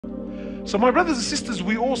So my brothers and sisters,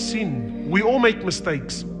 we all sin. We all make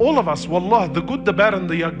mistakes. All of us, wallah, the good, the bad and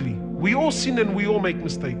the ugly. We all sin and we all make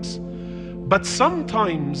mistakes. But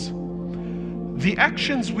sometimes the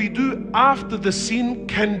actions we do after the sin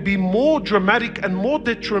can be more dramatic and more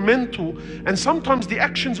detrimental. And sometimes the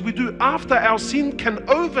actions we do after our sin can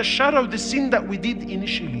overshadow the sin that we did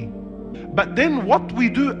initially. But then what we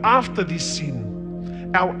do after this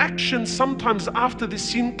sin, our actions sometimes after the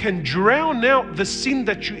sin can drown out the sin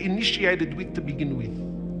that you initiated with to begin with.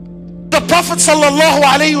 The Prophet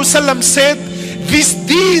ﷺ said, this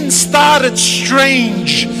deen started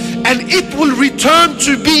strange and it will return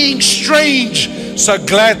to being strange. So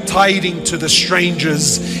glad tidings to the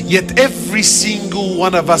strangers. Yet every single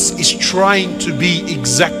one of us is trying to be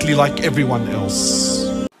exactly like everyone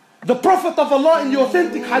else. The Prophet of Allah in the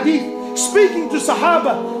authentic hadith, speaking to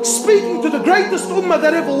Sahaba, speaking to the greatest ummah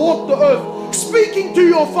that ever walked the earth, speaking to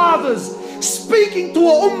your fathers, speaking to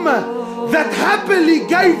a ummah that happily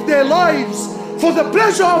gave their lives for the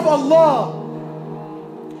pleasure of Allah.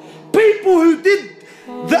 People who did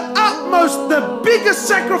the utmost, the biggest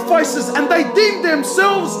sacrifices, and they deemed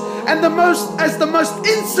themselves as the most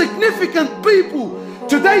insignificant people.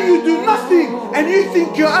 Today you do nothing and you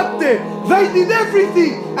think you're up there. They did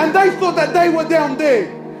everything and they thought that they were down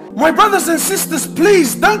there. My brothers and sisters,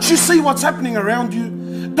 please, don't you see what's happening around you?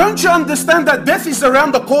 Don't you understand that death is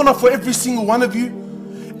around the corner for every single one of you?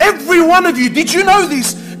 Every one of you. Did you know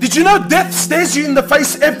this? Did you know death stares you in the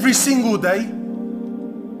face every single day?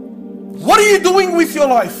 What are you doing with your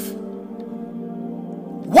life?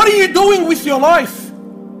 What are you doing with your life?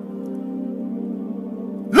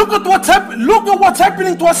 Look at what's happening. Look at what's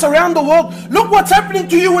happening to us around the world. Look what's happening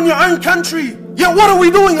to you in your own country. Yeah, what are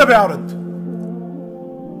we doing about it?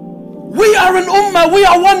 We are an ummah. We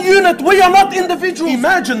are one unit. We are not individuals.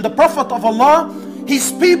 Imagine the Prophet of Allah,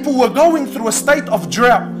 his people were going through a state of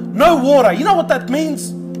drought. No water. You know what that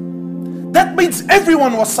means? That means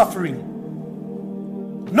everyone was suffering.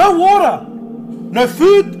 No water, no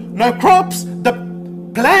food, no crops. The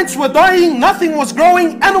plants were dying, nothing was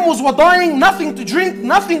growing. Animals were dying, nothing to drink,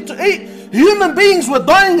 nothing to eat. Human beings were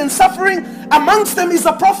dying and suffering. Amongst them is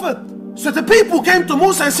a prophet. So the people came to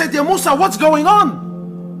Musa and said, "Ya Musa, what's going on?"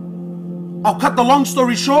 I'll cut the long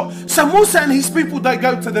story short. So Musa and his people, they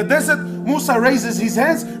go to the desert. Musa raises his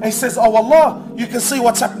hands and he says, "Oh Allah, you can see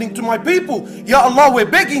what's happening to my people. Ya Allah, we're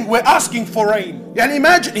begging, we're asking for rain." And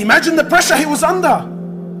imagine the pressure he was under.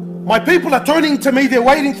 My people are turning to me, they're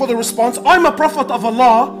waiting for the response. I'm a prophet of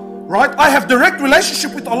Allah, right? I have direct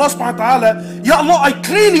relationship with Allah subhanahu wa ta'ala. Ya Allah, I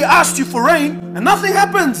clearly asked you for rain and nothing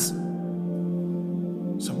happens.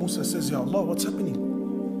 So Musa says, "Ya Allah, what's happening?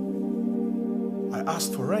 I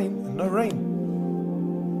asked for rain and no rain."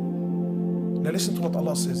 Now listen to what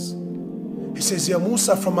Allah says. He says, "Ya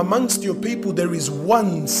Musa, from amongst your people there is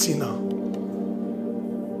one sinner."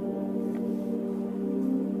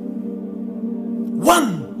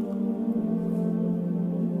 One.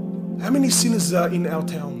 How many sinners are in our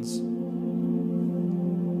towns?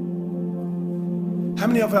 How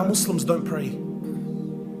many of our Muslims don't pray?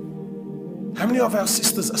 How many of our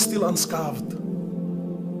sisters are still unscarved?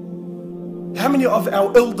 How many of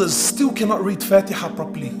our elders still cannot read Fatiha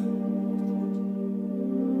properly?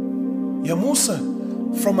 Ya Musa,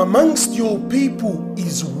 from amongst your people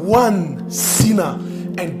is one sinner,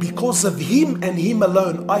 and because of him and him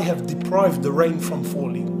alone, I have deprived the rain from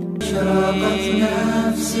falling. أشرقت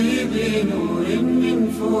نفسي بنور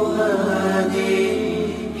من فؤادي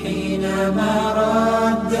حينما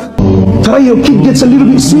ردت. Try your kid gets a little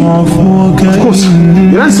bit sick. Of course,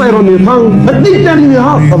 you don't say it on your tongue, but deep down in your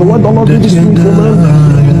heart, otherwise Allah will just do for man.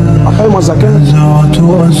 I pay my zakat.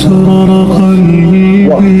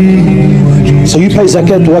 What? So you pay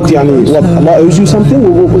zakat, what? What? Allah owes you something?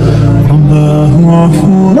 No,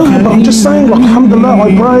 but I'm just saying, like, alhamdulillah,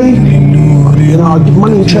 I pray. You know, I give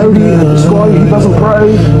money in charity, and this guy, he doesn't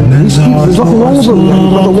pray. There's nothing wrong with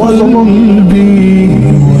him. Otherwise, Allah.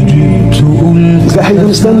 Is that how you're going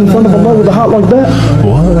to stand in front of Allah with a heart like that?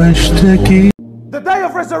 The day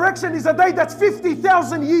of resurrection is a day that's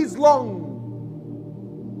 50,000 years long.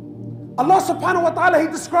 Allah subhanahu wa ta'ala, He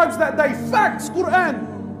describes that day. Facts, Quran.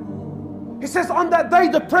 He says on that day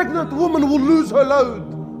the pregnant woman will lose her load.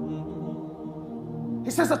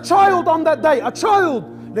 He says a child on that day, a child,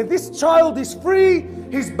 that this child is free,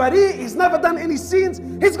 he's bari, he's never done any sins,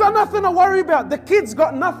 he's got nothing to worry about. The kid's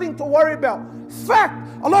got nothing to worry about. Fact,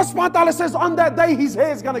 Allah subhanahu wa ta'ala says on that day his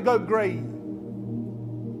hair is going to go grey.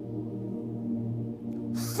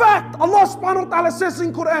 Fact, Allah subhanahu wa ta'ala says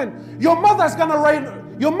in Quran, your mother's going to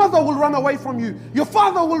Your mother will run away from you. Your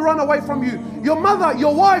father will run away from you. Your mother,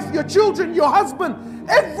 your wife, your children, your husband.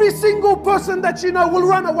 Every single person that you know will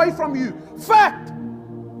run away from you. Fact.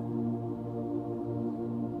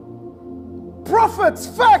 Prophets,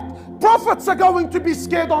 fact. Prophets are going to be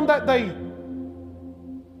scared on that day.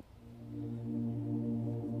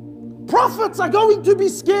 Prophets are going to be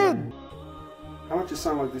scared. How much is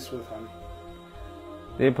something like this worth, Ali?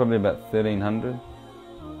 They're probably about 1,300.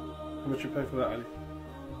 How much you pay for that, Ali?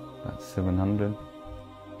 About 700.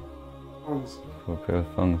 Thongs. For a pair of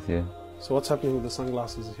thongs, yeah. So what's happening with the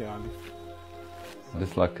sunglasses here, Ali? I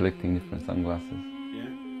just like collecting different sunglasses. Yeah.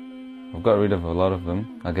 I've got rid of a lot of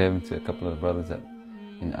them. I gave them to a couple of brothers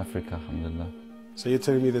in Africa, alhamdulillah. So you're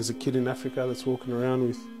telling me there's a kid in Africa that's walking around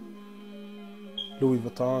with Louis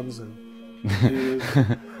Vuittons and...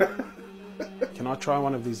 Can I try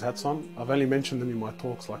one of these hats on? I've only mentioned them in my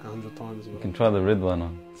talks like 100 times. You can try the red one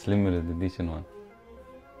on. It's limited edition one.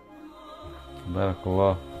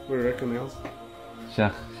 Barakallah. What do you reckon else?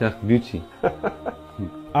 Sheikh Beauty.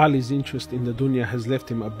 Ali's interest in the dunya has left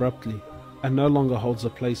him abruptly and no longer holds a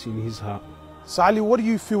place in his heart. So Ali, what do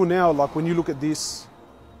you feel now like when you look at this?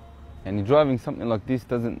 And driving something like this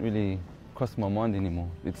doesn't really cross my mind anymore.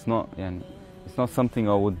 It's not something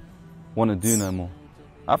I would want to do no more.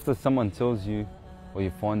 After someone tells you, or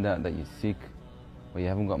you find out that you're sick, or you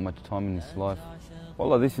haven't got much time in this life,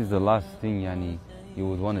 wallah, this is the last thing you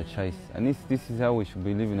would want to chase. And this is how we should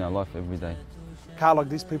be living our life every day. Car like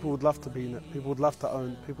this, people would love to be in it, people would love to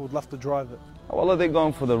own, people would love to drive it. Wallah, they're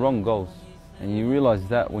going for the wrong goals. And you realize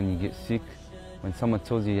that when you get sick, when someone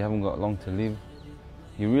tells you you haven't got long to live,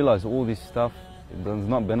 you realize all this stuff, it does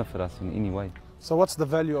not benefit us in any way. So what's the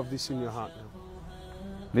value of this in your heart now?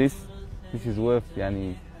 This is worth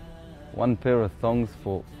one pair of thongs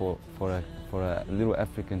for a little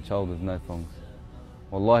African child with no thongs.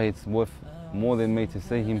 Wallahi, it's worth more than me to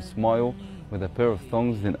see him smile with a pair of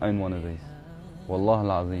thongs than own one of these. Wallah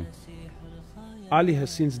al-Azim. Ali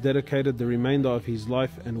has since dedicated the remainder of his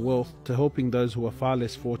life and wealth to helping those who are far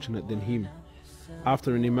less fortunate than him.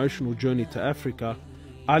 After an emotional journey to Africa,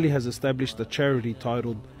 Ali has established a charity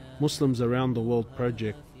titled Muslims Around the World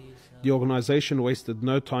Project. The organization wasted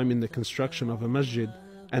no time in the construction of a masjid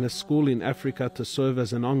and a school in Africa to serve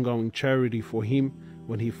as an ongoing charity for him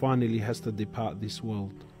when he finally has to depart this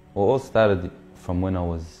world. Well, it all started from when I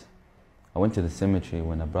went to the cemetery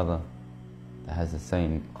when a brother that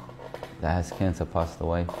has cancer passed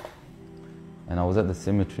away. And I was at the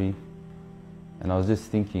cemetery and I was just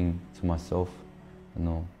thinking to myself,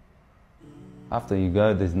 after you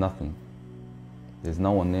go, there's nothing. There's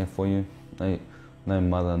no one there for you. No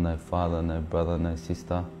mother, no father, no brother, no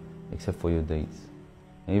sister, except for your deeds.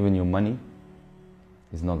 And even your money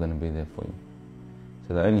is not going to be there for you.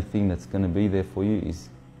 So the only thing that's going to be there for you is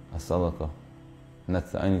a sadaqah. And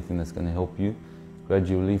that's the only thing that's going to help you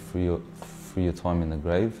gradually through your time in the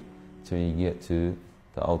grave till you get to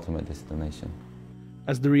the ultimate destination.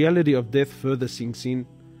 As the reality of death further sinks in,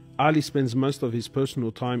 Ali spends most of his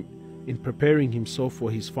personal time in preparing himself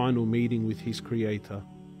for his final meeting with his Creator,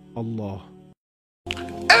 Allah.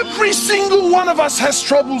 Every single one of us has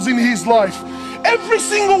troubles in his life. Every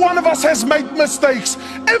single one of us has made mistakes.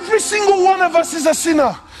 Every single one of us is a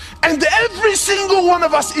sinner. And every single one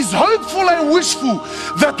of us is hopeful and wishful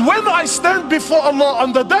that when I stand before Allah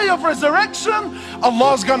on the day of resurrection,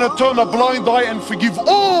 Allah's gonna turn a blind eye and forgive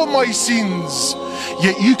all my sins.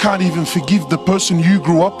 Yet you can't even forgive the person you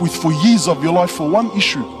grew up with for years of your life for one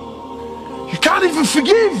issue. You can't even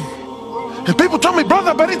forgive. And people tell me,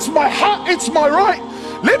 brother, but it's my heart, it's my right.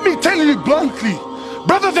 Let me tell you bluntly,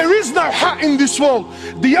 brother, there is no haq in this world.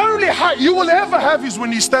 The only haq you will ever have is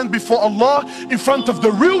when you stand before Allah in front of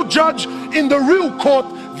the real judge in the real court.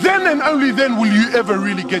 Then and only then will you ever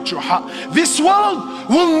really get your haq. This world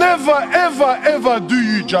will never, ever, ever do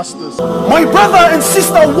you justice. My brother and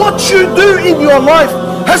sister, what you do in your life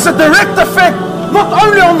has a direct effect not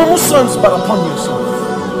only on the Muslims but upon yourself.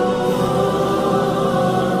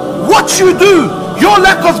 What you do, your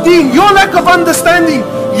lack of deen, your lack of understanding,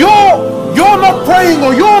 you're not praying,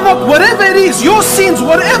 or you're not, whatever it is, your sins,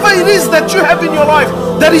 whatever it is that you have in your life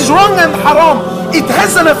that is wrong and haram, it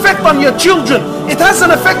has an effect on your children, it has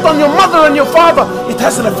an effect on your mother and your father, it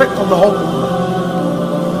has an effect on the whole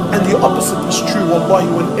ummah. And the opposite is true, wallahi.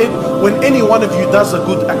 When any one of you does a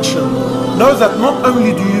good action, know that not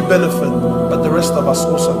only do you benefit, but the rest of us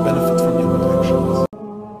also benefit from your good actions.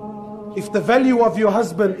 If the value of your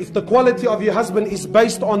husband, if the quality of your husband is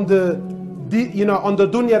based on the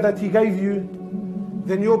dunya that he gave you,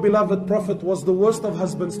 then your beloved Prophet was the worst of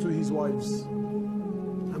husbands to his wives.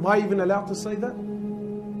 Am I even allowed to say that?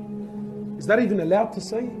 Is that even allowed to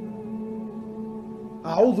say?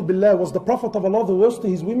 A'udhu billah, was the Prophet of Allah the worst to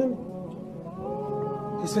his women?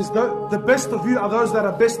 He says, the best of you are those that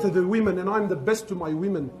are best to the women, and I'm the best to my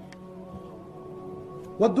women.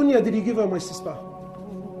 What dunya did he give her, my sister?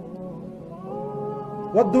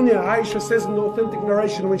 What dunya? Aisha says in the authentic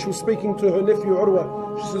narration when she was speaking to her nephew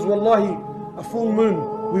Urwa, she says, Wallahi, a full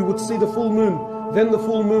moon, we would see the full moon, then the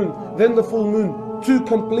full moon, then the full moon. 2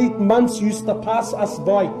 complete months used to pass us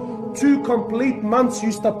by. 2 complete months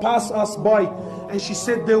used to pass us by. And she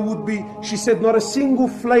said there would be, she said not a single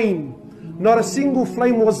flame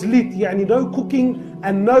was lit, yani no cooking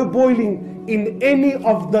and no boiling in any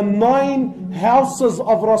of the 9 houses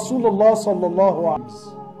of Rasulullah sallallahu alaihi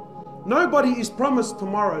wasallam. Nobody is promised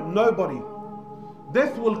tomorrow, nobody.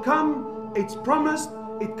 Death will come, it's promised,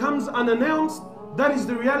 it comes unannounced. That is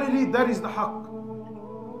the reality, that is the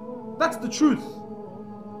haqq. That's the truth.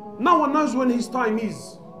 No one knows when his time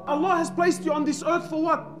is. Allah has placed you on this earth for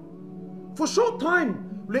what? For short time.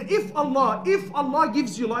 If Allah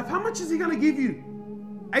gives you life, how much is He going to give you?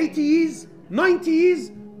 80 years, 90 years,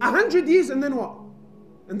 100 years, and then what?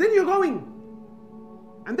 And then you're going.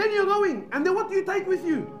 And then you're going. And then what do you take with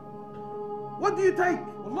you? What do you take?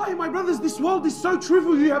 Wallahi, my brothers, this world is so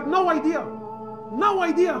trivial, you have no idea. No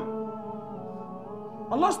idea.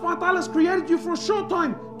 Allah subhanahu wa ta'ala has created you for a short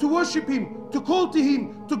time to worship Him, to call to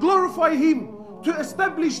Him, to glorify Him, to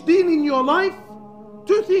establish deen in your life.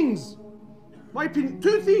 2 things. My opinion,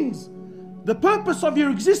 2 things. The purpose of your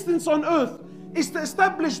existence on earth is to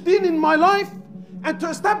establish deen in my life and to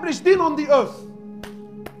establish deen on the earth.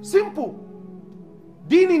 Simple.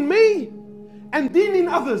 Deen in me and deen in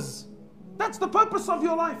others. That's the purpose of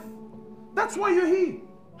your life. That's why you're here.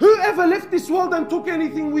 Whoever left this world and took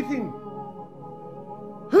anything with him?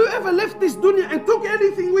 Whoever left this dunya and took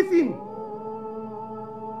anything with him?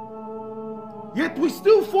 Yet we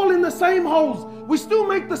still fall in the same holes. We still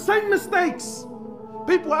make the same mistakes.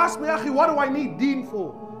 People ask me, Akhi, what do I need deen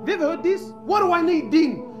for? Have you ever heard this? What do I need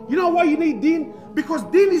deen? You know why you need deen? Because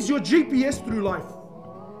deen is your GPS through life.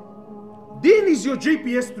 Deen is your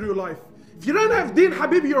GPS through life. If you don't have deen,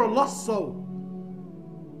 Habib, you're a lost soul.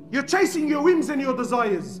 You're chasing your whims and your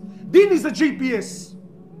desires. Deen is a GPS.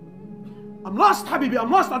 I'm lost, Habibi, I'm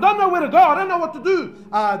lost. I don't know where to go. I don't know what to do.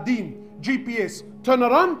 Deen, GPS. Turn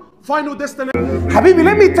it on. Final destination. Habibi,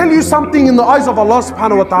 let me tell you something in the eyes of Allah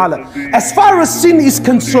subhanahu wa ta'ala. As far as sin is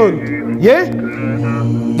concerned, yeah?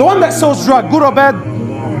 The one that sells drug, good or bad?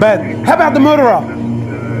 Bad. How about the murderer?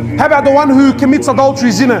 How about the one who commits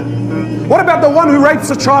adultery, zina? What about the one who rapes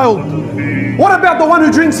a child? What about the one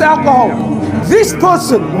who drinks alcohol? This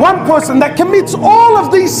person, one person that commits all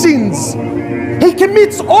of these sins, he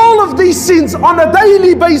commits all of these sins on a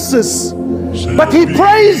daily basis, but he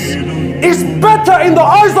prays, is better in the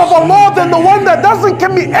eyes of Allah than the one that doesn't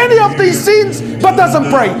commit any of these sins but doesn't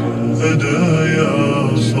pray.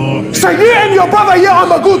 So you and your brother, yeah,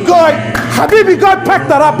 I'm a good guy. Habibi, go pack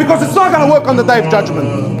that up because it's not going to work on the day of judgment.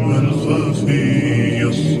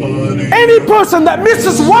 Any person that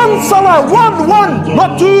misses one salah, one,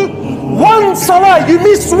 not 2, 1 salah, you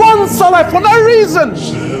miss 1 salah for no reason,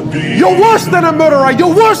 you're worse than a murderer,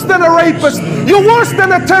 you're worse than a rapist, you're worse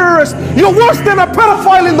than a terrorist, you're worse than a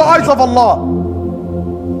pedophile in the eyes of Allah.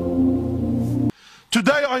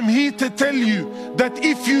 Today I'm here to tell you that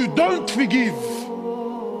if you don't forgive,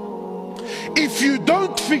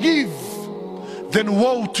 then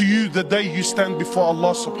woe to you the day you stand before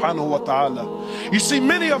Allah subhanahu wa ta'ala. You see,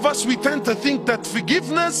 many of us, we tend to think that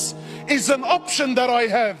forgiveness is an option that I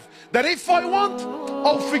have. That if I want,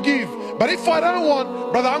 I'll forgive. But if I don't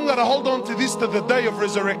want, brother, I'm going to hold on to this to the day of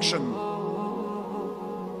resurrection.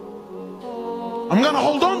 I'm going to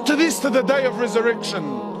hold on to this to the day of resurrection.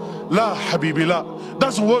 La, Habibi, la.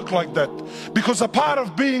 Doesn't work like that. Because a part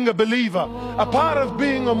of being a believer, a part of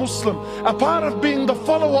being a Muslim, a part of being the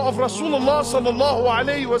follower of Rasulullah sallallahu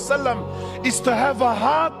alayhi wasallam is to have a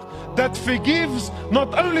heart that forgives.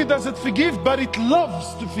 Not only does it forgive, but it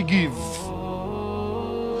loves to forgive.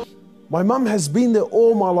 My mum has been there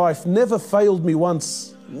all my life, never failed me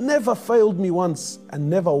once. Never failed me once. And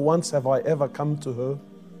never once have I ever come to her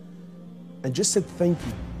and just said thank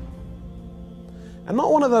you. And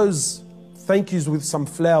not one of those thank yous with some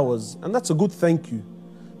flowers, and that's a good thank you,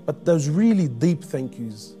 but those really deep thank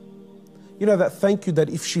yous. You know, that thank you that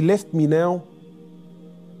if she left me now,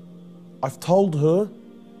 I've told her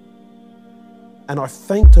and I've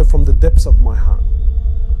thanked her from the depths of my heart.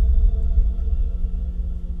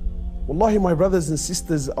 Wallahi, my brothers and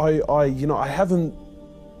sisters, I haven't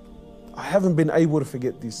been able to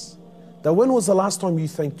forget this. That when was the last time you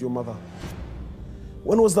thanked your mother?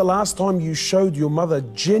 When was the last time you showed your mother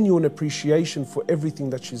genuine appreciation for everything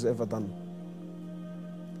that she's ever done?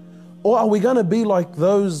 Or are we going to be like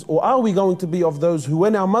those, or are we going to be of those who,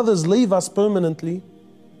 when our mothers leave us permanently,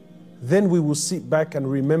 then we will sit back and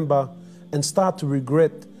remember and start to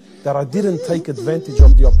regret that I didn't take advantage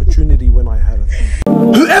of the opportunity when I had it.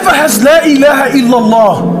 Whoever has La ilaha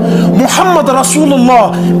illallah, Muhammad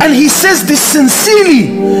Rasulullah, and he says this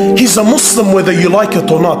sincerely, he's a Muslim whether you like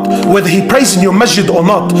it or not, whether he prays in your masjid or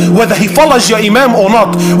not, whether he follows your imam or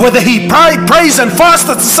not, whether he prays and fasts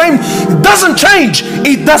at the same, it doesn't change.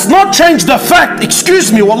 It does not change the fact,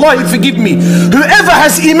 excuse me, wallahi forgive me, whoever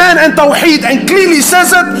has iman and tawheed and clearly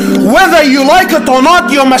says it, whether you like it or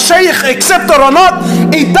not, your mashayikh accept it or not,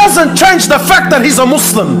 it doesn't change the fact that he's a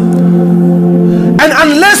Muslim. And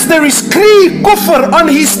unless there is clear kufr on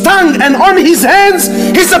his tongue and on his hands,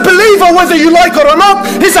 he's a believer whether you like it or not,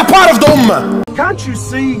 he's a part of the ummah. Can't you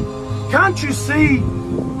see,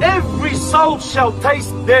 every soul shall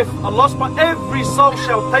taste death. Allah subhanahu, every soul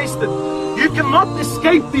shall taste it. You cannot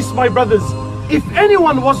escape this, my brothers. If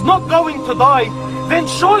anyone was not going to die, then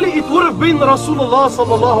surely it would have been Rasulullah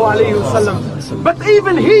sallallahu alayhi wasallam. But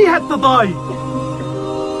even he had to die.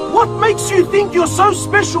 What makes you think you're so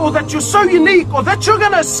special, or that you're so unique, or that you're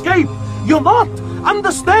going to escape? You're not.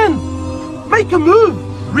 Understand. Make a move.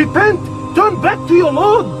 Repent. Turn back to your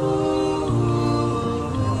Lord.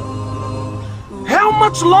 How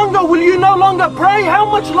much longer will you no longer pray? How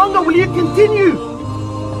much longer will you continue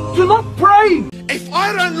to not pray? If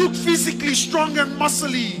I don't look physically strong and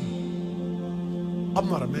muscly, I'm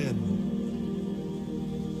not a man.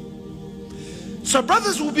 So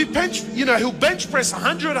brothers will be he'll bench press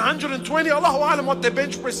 100, 120, Allahu Alam what they're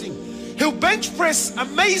bench pressing. He'll bench press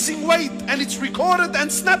amazing weight and it's recorded and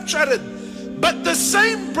Snapchatted. But the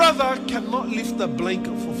same brother cannot lift a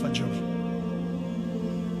blanket for Fajr.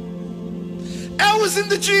 Hours in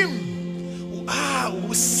the gym.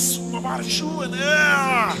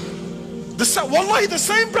 Wallahi, the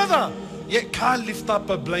same brother, yet can't lift up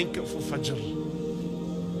a blanket for Fajr.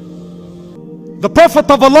 The Prophet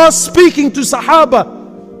of Allah speaking to Sahaba,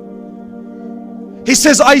 he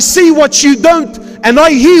says, I see what you don't and I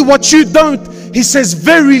hear what you don't. He says,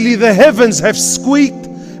 verily the heavens have squeaked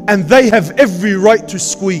and they have every right to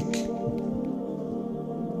squeak.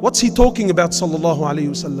 What's he talking about, sallallahu alayhi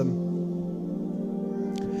wasallam?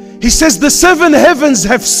 He says the 7 heavens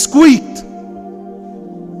have squeaked.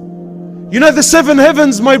 You know the 7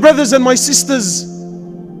 heavens, my brothers and my sisters,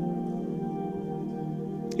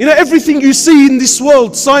 you know, everything you see in this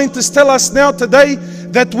world, scientists tell us now today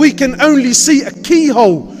that we can only see a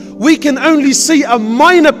keyhole. We can only see a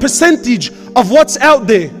minor percentage of what's out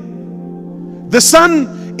there. The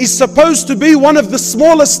sun is supposed to be one of the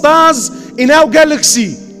smallest stars in our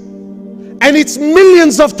galaxy, and it's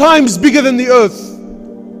millions of times bigger than the earth.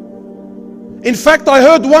 In fact, I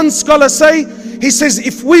heard one scholar say, he says,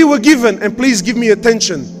 if we were given, and please give me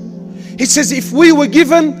attention, he says, if we were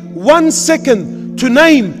given 1 second to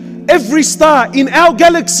name every star in our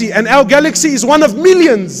galaxy, and our galaxy is one of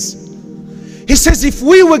millions. He says if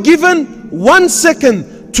we were given 1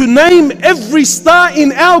 second to name every star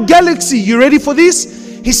in our galaxy, you ready for this?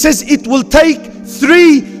 He says it will take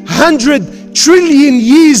 300 trillion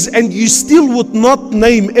years and you still would not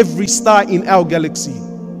name every star in our galaxy.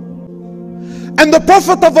 And the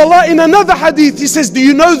Prophet of Allah in another hadith, he says, do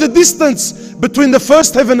you know the distance between the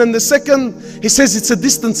first heaven and the second? He says it's a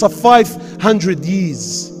distance of 500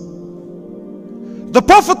 years. The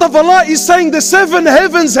Prophet of Allah is saying the 7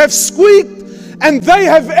 heavens have squeaked and they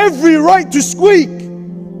have every right to squeak.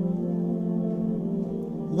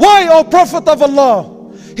 Why, O Prophet of Allah?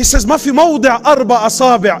 He says, ما في موضع أربع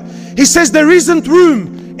أصابع. He says there isn't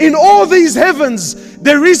room in all these heavens.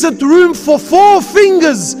 There isn't room for 4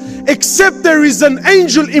 fingers except there is an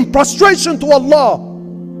angel in prostration to Allah.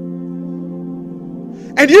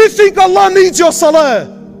 And you think Allah needs your salah?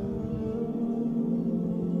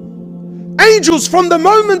 Angels, from the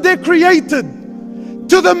moment they're created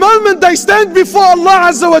to the moment they stand before Allah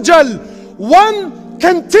Azza wa Jal, one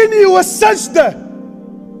continuous sajda.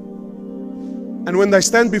 And when they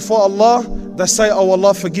stand before Allah, they say, oh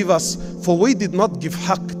Allah, forgive us, for we did not give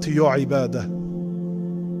haqq to your ibadah.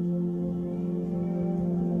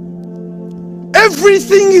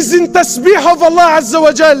 Everything is in tasbih of Allah Azza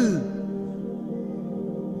wa Jal.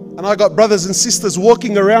 And I got brothers and sisters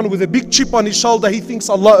walking around with a big chip on his shoulder. He thinks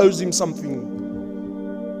Allah owes him something.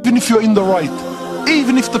 Even if you're in the right,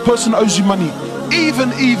 even if the person owes you money, even,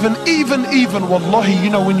 wallahi, you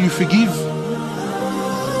know, when you forgive,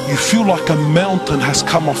 you feel like a mountain has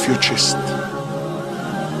come off your chest.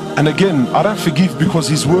 And again, I don't forgive because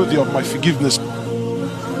he's worthy of my forgiveness.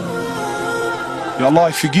 Ya Allah,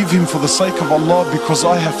 I forgive him for the sake of Allah, because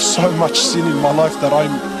I have so much sin in my life that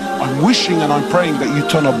I'm wishing and I'm praying that you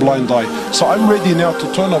turn a blind eye. So I'm ready now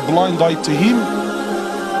to turn a blind eye to him,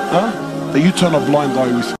 that you turn a blind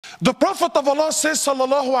eye with. The Prophet of Allah says,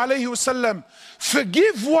 sallallahu alayhi wasallam,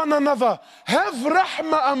 forgive one another, have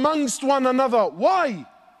rahmah amongst one another. Why?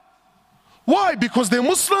 Why? Because they're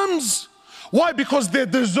Muslims? Why? Because they're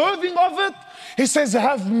deserving of it? He says,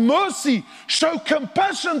 have mercy, show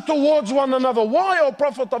compassion towards one another. Why, O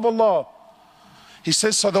Prophet of Allah? He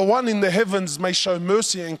says, so the one in the heavens may show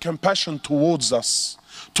mercy and compassion towards us,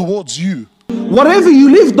 towards you. Whatever you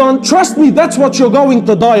lived on, trust me, that's what you're going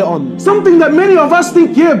to die on. Something that many of us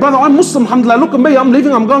think, yeah, brother, I'm Muslim, alhamdulillah, look at me, I'm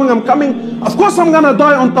living, I'm going, I'm coming. Of course I'm going to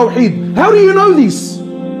die on Tawheed. How do you know this?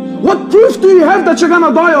 What proof do you have that you're going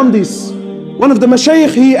to die on this? One of the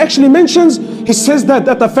mashayikh, he actually mentions, he says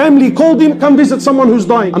that a family called him, come visit someone who's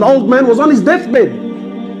dying. An old man was on his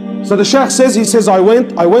deathbed. So the shaykh says, he says, I went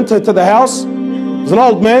to the house. There's an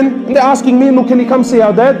old man, and they're asking me, look, can you come see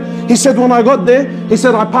our dad? He said, when I got there, he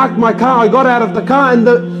said, I parked my car, I got out of the car, and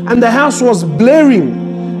the house was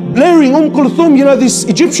blaring. Blaring, Kulthum, you know, this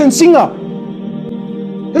Egyptian singer.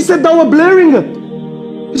 He said, they were blaring it.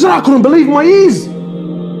 He said, I couldn't believe my ears.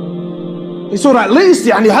 He said, at least,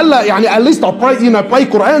 at least I'll pray, play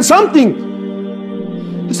Quran,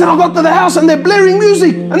 something. He said, I got to the house and they're blaring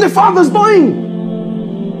music and their father's dying.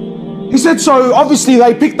 He said, so obviously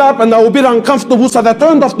they picked up and they were a bit uncomfortable, so they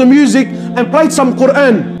turned off the music and played some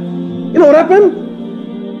Quran. You know what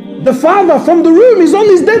happened? The father from the room is on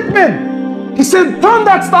his deathbed. He said, turn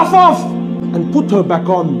that stuff off and put her back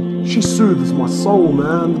on. She soothes my soul,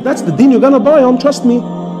 man. That's the deen you're gonna die on, trust me.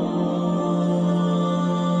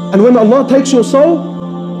 And when Allah takes your soul,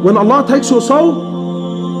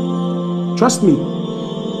 trust me,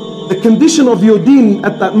 the condition of your deen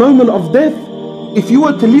at that moment of death, if you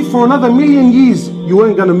were to live for another 1,000,000 years, you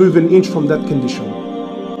weren't going to move an inch from that condition.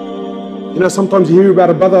 You know, sometimes you hear about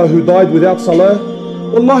a brother who died without salah.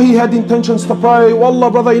 Wallah, he had intentions to pray.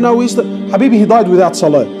 Wallah, brother, you know, Habibi, he died without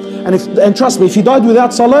salah. And trust me, if he died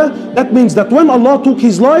without salah, that means that when Allah took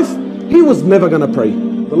his life, he was never going to pray.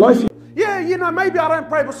 The life. Yeah, you know, maybe I don't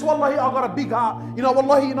pray, but wallahi, I got a big heart. You know,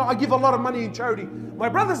 wallahi, you know, I give a lot of money in charity. My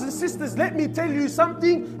brothers and sisters, let me tell you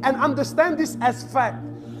something and understand this as fact.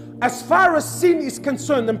 As far as sin is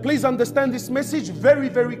concerned, and please understand this message very,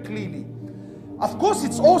 very clearly. Of course,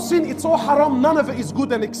 it's all sin, it's all haram, none of it is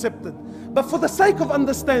good and accepted. But for the sake of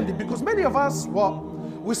understanding, because many of us,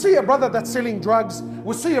 we see a brother that's selling drugs,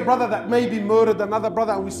 we see a brother that maybe murdered another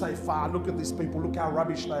brother, and we say, look at these people, look how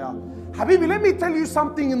rubbish they are. Habibi, let me tell you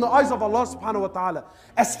something in the eyes of Allah subhanahu wa ta'ala.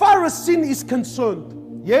 As far as sin is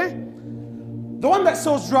concerned, yeah? The one that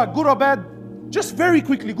sells drug, good or bad? Just very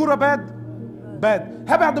quickly, good or bad? Bad.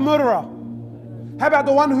 How about the murderer? How about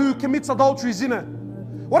the one who commits adultery, zina?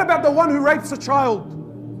 What about the one who rapes a child?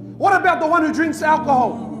 What about the one who drinks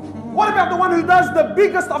alcohol? What about the one who does the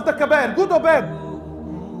biggest of the kabair, good or bad?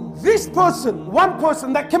 This person, one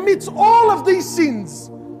person that commits all of these sins,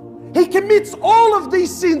 he commits all of these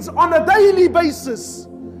sins on a daily basis,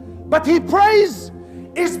 but he prays,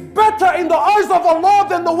 is better in the eyes of Allah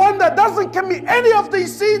than the one that doesn't commit any of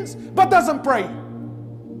these sins but doesn't pray.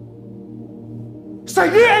 So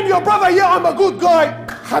you and your brother, yeah, I'm a good guy.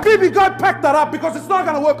 Habibi, God, pack that up, because it's not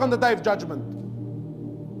going to work on the day of judgment.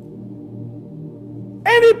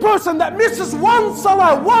 Any person that misses one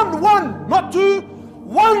salah, one, not two,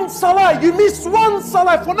 one salah, you miss one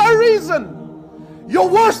salah for no reason, you're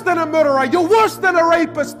worse than a murderer, you're worse than a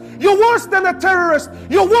rapist, you're worse than a terrorist,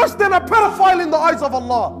 you're worse than a pedophile in the eyes of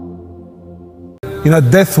Allah. You know,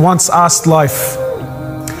 death once asked life,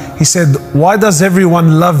 he said, why does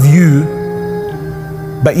everyone love you,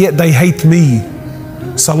 but yet they hate me?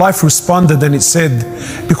 So life responded and it said,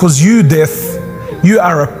 because you, death, you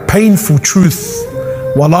are a painful truth,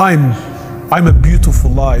 while I'm a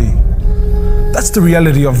beautiful lie. That's the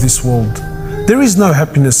reality of this world. There is no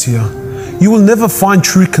happiness here. You will never find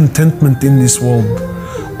true contentment in this world.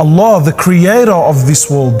 Allah, the creator of this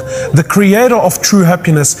world, the creator of true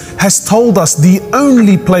happiness, has told us the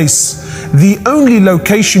only place, the only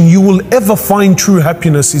location you will ever find true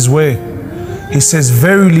happiness is where? He says,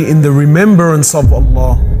 verily in the remembrance of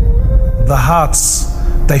Allah, the hearts,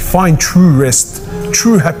 they find true rest,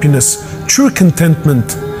 true happiness, true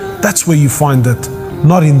contentment. That's where you find it,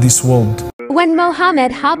 not in this world. When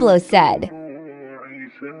Mohammed Hoblos said,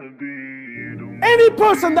 any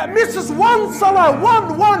person that misses one salah,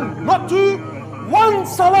 one, not two, one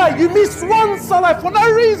salah, you miss one salah for no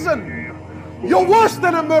reason, you're worse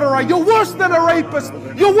than a murderer, you're worse than a rapist,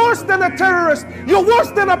 you're worse than a terrorist, you're worse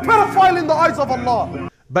than a pedophile in the eyes of Allah.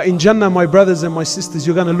 But in Jannah, my brothers and my sisters,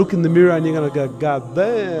 you're going to look in the mirror and you're going to go, God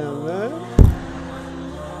damn, man.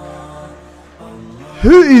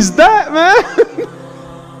 Who is that, man?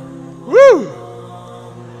 Woo!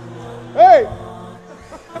 Hey!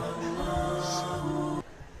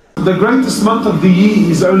 The greatest month of the year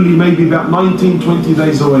is only maybe about 19, 20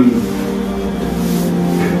 days away.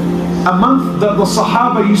 A month that the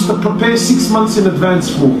Sahaba used to prepare 6 months in advance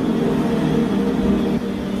for.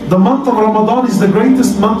 The month of Ramadan is the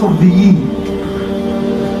greatest month of the year.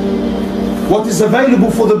 What is available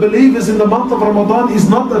for the believers in the month of Ramadan is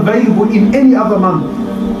not available in any other month.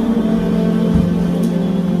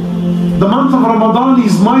 The month of Ramadan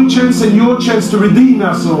is my chance and your chance to redeem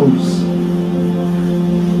ourselves.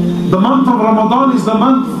 The month of Ramadan is the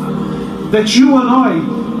month that you and I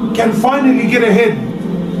can finally get ahead.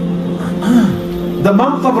 The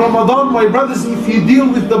month of Ramadan, my brothers, if you deal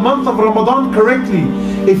with the month of Ramadan correctly,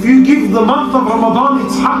 if you give the month of Ramadan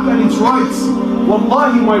its haqq and its rights,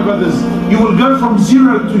 wallahi, my brothers, you will go from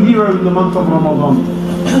zero to hero in the month of Ramadan.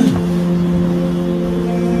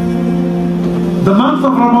 The month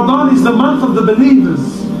of Ramadan is the month of the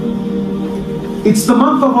believers. It's the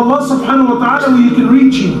month of Allah subhanahu wa ta'ala where you can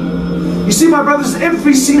reach Him. You see, my brothers,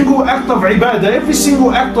 every single act of ibadah, every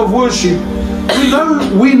single act of worship,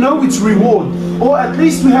 we know its reward, or at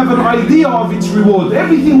least we have an idea of its reward.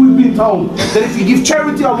 Everything we've been told, that if you give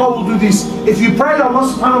charity, Allah will do this. If you pray, Allah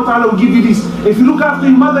subhanahu wa ta'ala will give you this. If you look after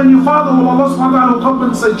your mother and your father, Allah subhanahu wa ta'ala will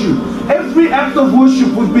compensate you. Every act of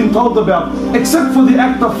worship we've been told about, except for the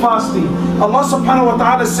act of fasting. Allah subhanahu wa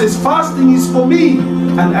ta'ala says, fasting is for me,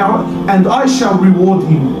 and I shall reward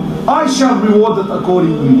him. I shall reward it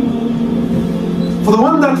accordingly. For the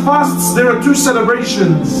one that fasts, there are two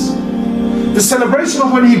celebrations. The celebration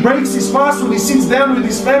of when he breaks his fast, when he sits down with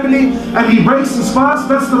his family and he breaks his fast,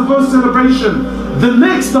 that's the first celebration. The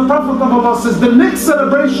next, the Prophet of Allah says, the next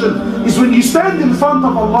celebration is when you stand in front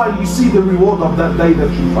of Allah and you see the reward of that day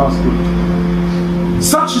that you fasted.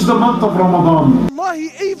 Such is the month of Ramadan.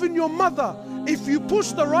 Wallahi, even your mother, if you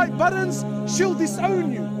push the right buttons, she'll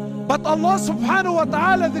disown you. But Allah subhanahu wa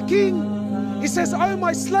ta'ala, the King, He says, oh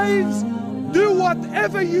my slaves, do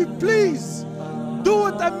whatever you please. Do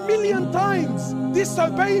it 1,000,000 times.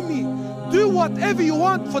 Disobey me. Do whatever you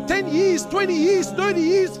want for 10 years, 20 years, 30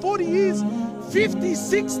 years, 40 years, 50,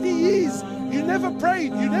 60 years. You never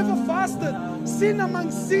prayed. You never fasted. Sin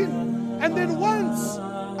among sin. And then once,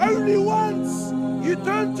 only once, you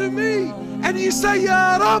turn to me and you say,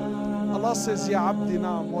 Ya Rab. Allah says, Ya Abdi,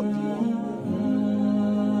 Naam, what do you want?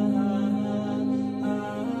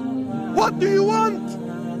 What do you want?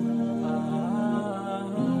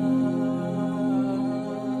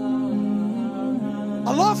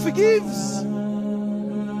 Allah forgives.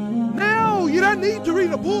 Now you don't need to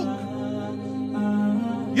read a book.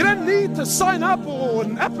 You don't need to sign up or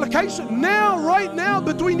an application. Now, right now,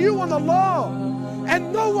 between you and Allah.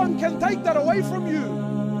 And no one can take that away from you.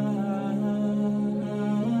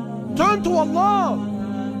 Turn to Allah.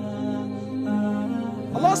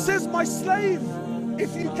 Allah says, my slave,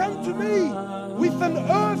 if you come to me with an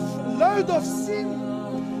earth load of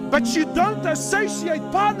sin, but you don't associate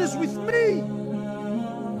partners with me,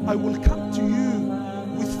 I will come to you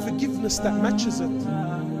with forgiveness that matches it.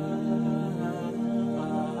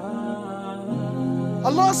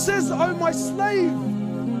 Allah says, oh my slave,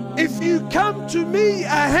 if you come to me a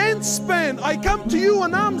handspan, I come to you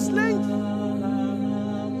an arm's length.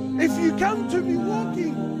 If you come to me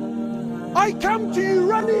walking, I come to you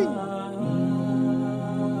running.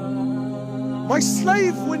 My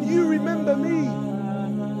slave, when you remember me,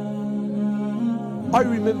 I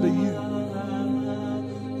remember you.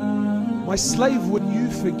 My slave, when you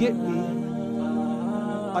forget me,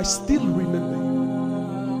 I still remember you.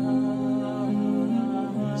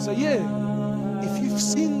 So yeah, if you've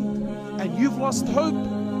sinned and you've lost hope,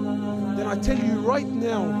 then I tell you right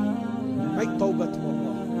now, make tawbah to Allah.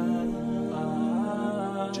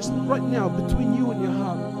 Just right now, between you and your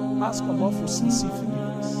heart, ask Allah for sincere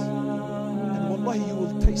forgiveness. And wallahi, you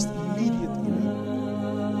will taste immediate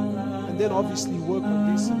iman. And then obviously work on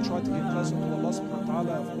this and try to get closer to Allah subhanahu wa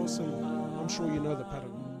ta'ala. Of course, I'm sure you know the pattern.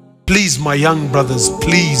 Please, my young brothers,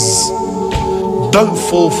 please don't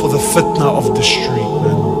fall for the fitna of the street,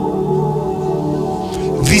 man.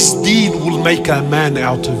 This deen will make a man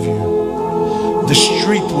out of you. The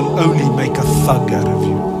street will only make a thug out of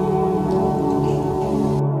you.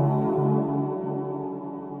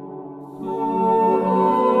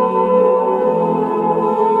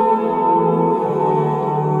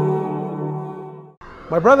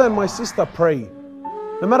 My brother and my sister, pray.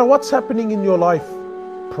 No matter what's happening in your life,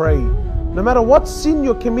 pray. No matter what sin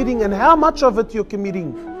you're committing and how much of it you're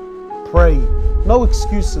committing, pray. No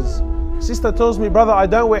excuses. Sister tells me, brother, I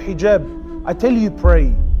don't wear hijab. I tell you,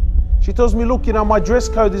 pray. She tells me, look, my dress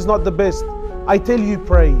code is not the best. I tell you,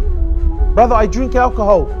 pray. Brother, I drink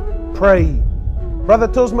alcohol. Pray. Brother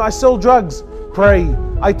tells me I sell drugs. Pray.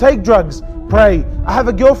 I take drugs. Pray. I have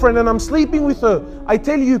a girlfriend and I'm sleeping with her. I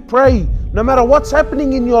tell you, pray. No matter what's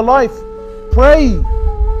happening in your life, pray.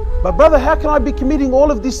 But brother, how can I be committing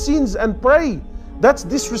all of these sins and pray? That's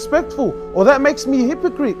disrespectful, or that makes me a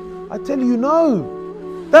hypocrite. I tell you,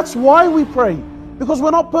 no. That's why we pray. Because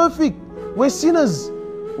we're not perfect. We're sinners.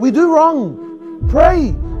 We do wrong.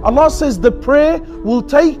 Pray. Allah says the prayer will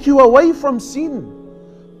take you away from sin.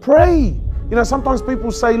 Pray. Sometimes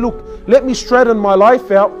people say, look, let me straighten my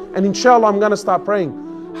life out and inshallah I'm going to start praying.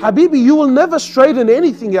 Habibi, you will never straighten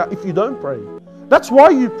anything out if you don't pray. That's why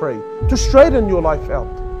you pray, to straighten your life out.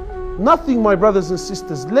 Nothing, my brothers and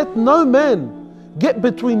sisters, let no man get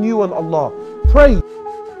between you and Allah. Pray.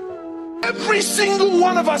 Every single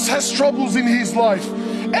one of us has troubles in his life.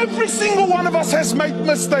 Every single one of us has made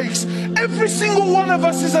mistakes. Every single one of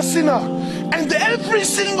us is a sinner. And every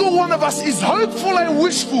single one of us is hopeful and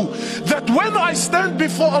wishful that when I stand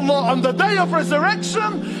before Allah on the day of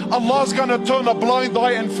resurrection, Allah's going to turn a blind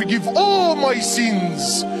eye and forgive all my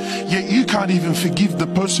sins. Yet you can't even forgive the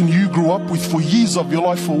person you grew up with for years of your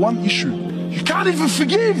life for one issue. You can't even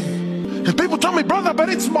forgive. And people tell me, brother, but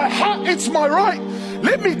it's my heart, it's my right.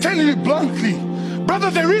 Let me tell you bluntly, brother,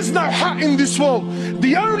 there is no haq in this world.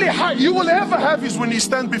 The only haq you will ever have is when you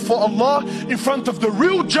stand before Allah in front of the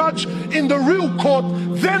real judge in the real court.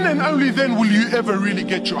 Then and only then will you ever really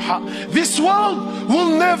get your haq. This world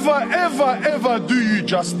will never, ever, ever do you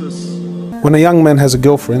justice. When a young man has a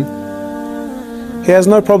girlfriend, he has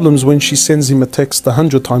no problems when she sends him a text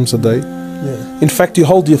 100 times a day. In fact, you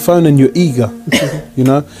hold your phone and you're eager.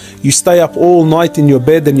 You stay up all night in your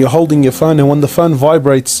bed and you're holding your phone, and when the phone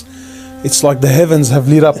vibrates, it's like the heavens have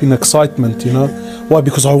lit up in excitement, Why?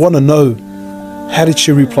 Because I want to know, how did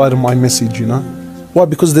she reply to my message, Why?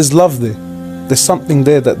 Because there's love there. There's something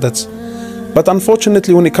there that's... But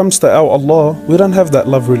unfortunately, when it comes to our Allah, we don't have that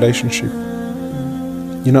love relationship.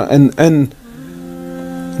 And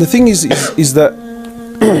the thing is that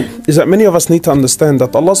many of us need to understand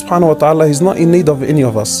that Allah subhanahu wa ta'ala is not in need of any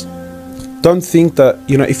of us. Don't think that,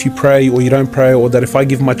 if you pray or you don't pray, or that if I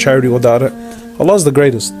give my charity or that, Allah is the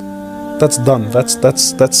greatest. That's done.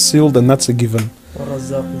 That's sealed and that's a given. Allah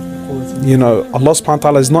subhanahu wa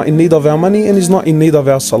ta'ala is not in need of our money and is not in need of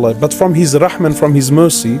our salah. But from His rahman, from His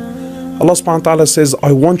mercy, Allah subhanahu wa ta'ala says,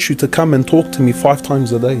 I want you to come and talk to me 5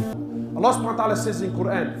 times a day. Allah subhanahu wa ta'ala says in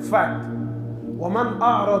Quran, fact, وَمَنْ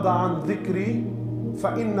أَعْرَضَ عَنْ ذِكْرِي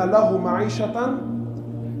فَإِنَّ لَهُ مَعِيشَةً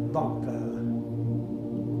ضَنْكًا.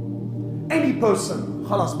 Any person,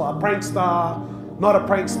 khalas, but a prankster, not a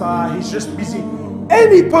prankster, he's just busy.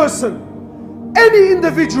 Any person, any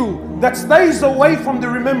individual that stays away from the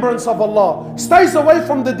remembrance of Allah, stays away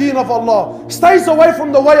from the deen of Allah, stays away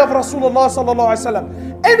from the way of Rasulullah sallallahu alaihi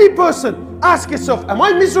wasallam. Any person, ask yourself, am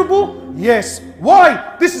I miserable? Yes.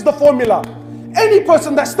 Why? This is the formula. Any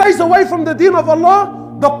person that stays away from the deen of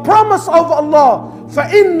Allah, the promise of Allah,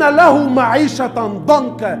 فَإِنَّ لَهُ مَعِيشَةً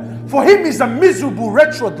ضَنْكًا, for him is a miserable,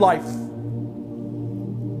 wretched life.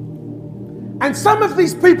 And some of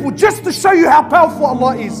these people, just to show you how powerful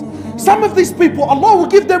Allah is, some of these people, Allah will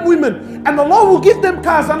give them women, and Allah will give them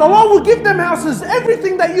cars, and Allah will give them houses,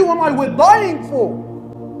 everything that you and I were dying for,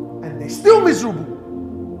 and they're still miserable.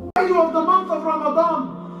 Of the month of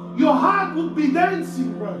Ramadan, your heart will be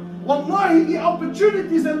dancing, bro. Wallahi, the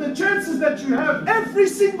opportunities and the chances that you have every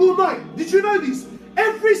single night. Did you know this?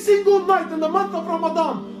 Every single night in the month of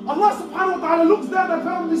Ramadan, Allah subhanahu wa ta'ala looks down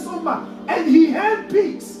upon this ummah and He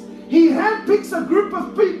handpicks a group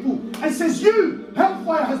of people and says, you,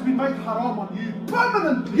 hellfire has been made haram on you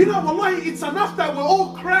permanently. Wallahi, it's enough that we're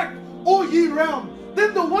all cracked all year round.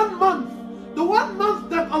 Then the one month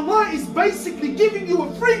that Allah is basically giving you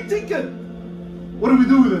a free ticket, what do we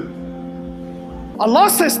do with it? Allah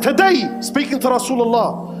says today, speaking to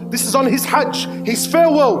Rasulullah, this is on his Hajj, his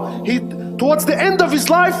farewell, towards the end of his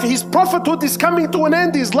life, his prophethood is coming to an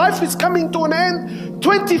end, his life is coming to an end.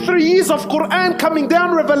 23 years of Quran coming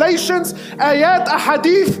down, revelations, ayat,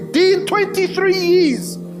 ahadith, deen, 23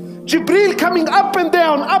 years. Jibreel coming up and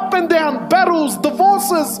down, battles,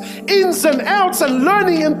 divorces, ins and outs, and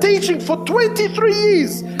learning and teaching for 23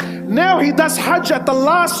 years. Now he does Hajj at the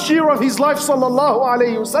last year of his life, sallallahu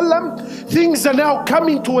alayhi wasallam. Things are now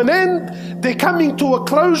coming to an end. They're coming to a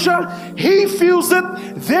closure. He feels it,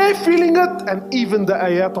 they're feeling it, and even the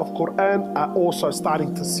ayat of Quran are also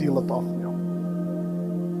starting to seal it off now.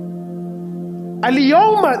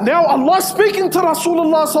 Al-Yawma, now Allah speaking to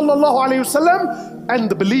Rasulullah sallallahu alayhi wasallam, and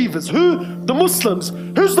the believers. Who? The Muslims.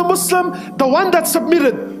 Who's the Muslim? The one that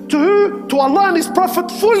submitted. To who? To Allah and His Prophet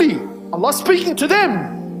fully. Allah speaking to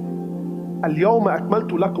them. اليوم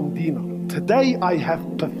أكملت لكم دينكم. Today I have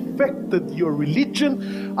perfected your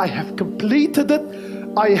religion. I have completed it.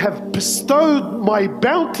 I have bestowed my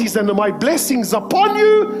bounties and my blessings upon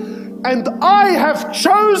you. And I have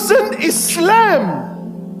chosen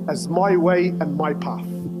Islam as my way and my path.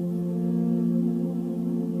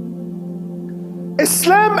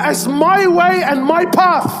 Islam as my way and my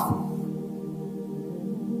path.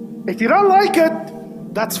 If you don't like it,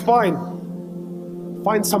 that's fine.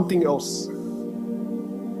 Find something else.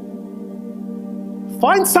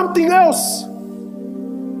 Find something else.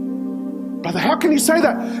 Brother, how can you say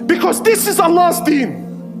that? Because this is Allah's deen.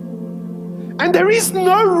 And there is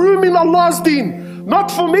no room in Allah's deen,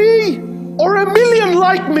 not for me or a million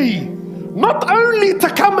like me, not only to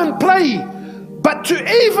come and play, but to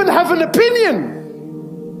even have an opinion.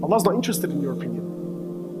 Allah's not interested in your opinion.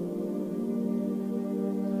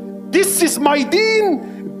 This is my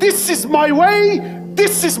deen, this is my way,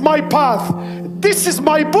 this is my path, this is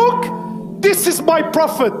my book, this is my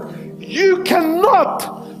prophet. You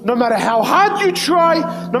cannot, no matter how hard you try,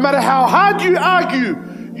 no matter how hard you argue,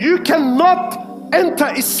 you cannot enter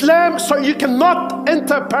Islam, so you cannot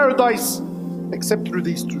enter paradise except through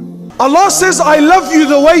these two. Allah says, I love you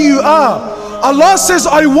the way you are. Allah says,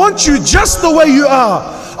 I want you just the way you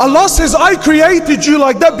are. Allah says, I created you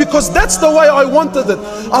like that because that's the way I wanted it.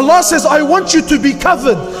 Allah says, I want you to be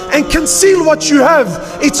covered and conceal what you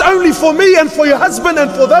have. It's only for me and for your husband and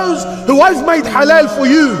for those who I've made halal for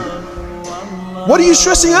you. What are you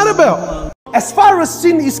stressing out about? As far as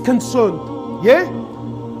sin is concerned, yeah?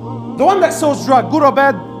 The one that sells drug, good or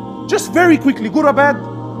bad? Just very quickly, good or bad?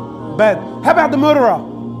 Bad. How about the murderer?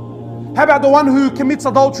 How about the one who commits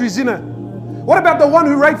adultery, zina? What about the one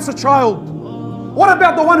who rapes a child? What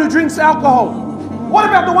about the one who drinks alcohol? What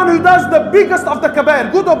about the one who does the biggest of the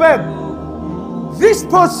kabair, good or bad? This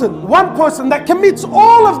person, one person that commits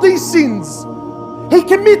all of these sins, he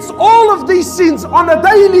commits all of these sins on a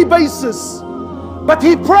daily basis, but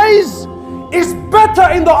he prays, is better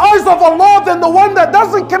in the eyes of Allah than the one that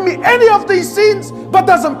doesn't commit any of these sins but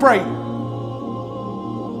doesn't pray.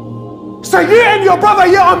 So you and your brother,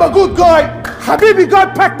 yeah, I'm a good guy. Habibi,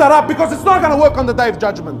 God packed that up because it's not going to work on the day of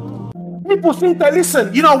judgment. People think that,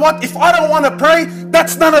 listen, you know what, if I don't want to pray,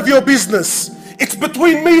 that's none of your business. It's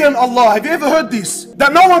between me and Allah. Have you ever heard this?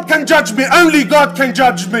 That no one can judge me, only God can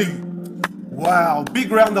judge me. Wow,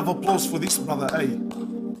 big round of applause for this brother, eh?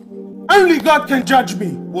 Only God can judge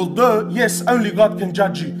me. Well, duh, yes, only God can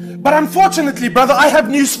judge you. But unfortunately, brother, I have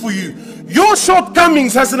news for you. Your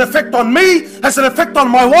shortcomings has an effect on me, has an effect on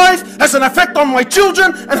my wife, has an effect on my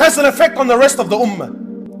children, and has an effect on the rest of the ummah.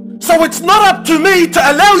 So it's not up to me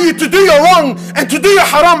to allow you to do your wrong and to do your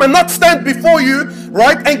haram and not stand before you,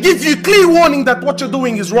 right, and give you clear warning that what you're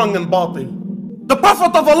doing is wrong and batil. The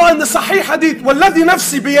Prophet of Allah in the Sahih Hadith, وَالَّذِي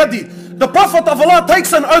نَفْسِي بِيَدِي, the Prophet of Allah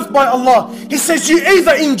takes an oath by Allah. He says, you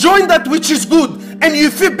either enjoin that which is good and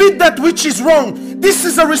you forbid that which is wrong. This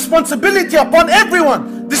is a responsibility upon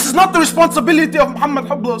everyone. This is not the responsibility of Mohammed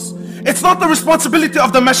Hoblos. It's not the responsibility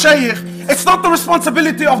of the mashayikh. It's not the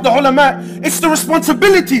responsibility of the ulama. It's the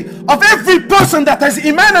responsibility of every person that has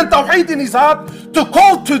iman and tawheed in his heart to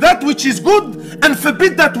call to that which is good and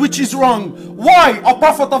forbid that which is wrong. Why, O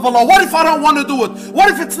Prophet of Allah? What if I don't want to do it? What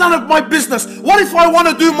if it's none of my business? What if I want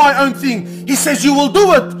to do my own thing? He says, you will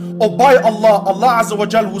do it, or by Allah, Allah Azza wa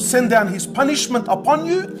Jal will send down His punishment upon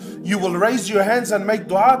you. You will raise your hands and make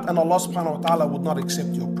dua, and Allah subhanahu wa ta'ala would not accept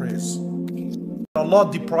your prayers.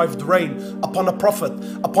 Allah deprived rain upon a prophet,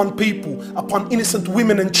 upon people, upon innocent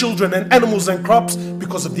women and children and animals and crops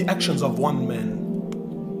because of the actions of one man.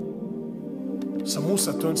 So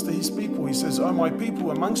Musa turns to his people. He says, oh my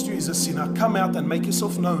people, amongst you is a sinner. Come out and make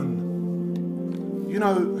yourself known. You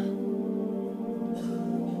know,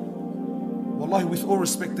 wallahi, with all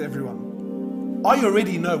respect to everyone, I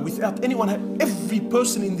already know without anyone, every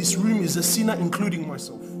person in this room is a sinner, including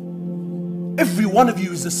myself. Every one of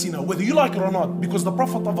you is a sinner, whether you like it or not, because the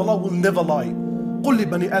Prophet of Allah will never lie. قُلْ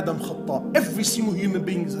لِبَنِي آدَمْ خَطَّى. Every single human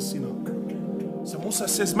being is a sinner. So Musa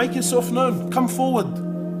says, make yourself known, come forward.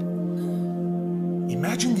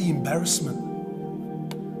 Imagine the embarrassment.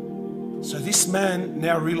 So this man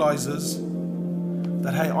now realizes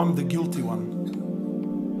that, hey, I'm the guilty one.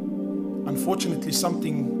 Unfortunately,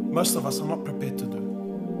 something most of us are not prepared to do.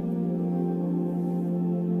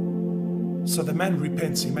 So the man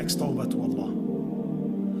repents, he makes tawbah to Allah,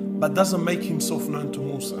 but doesn't make himself known to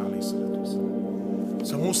Musa.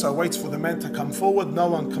 So Musa waits for the man to come forward. No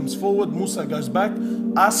one comes forward. Musa goes back,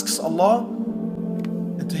 asks Allah,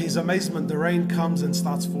 and to his amazement, the rain comes and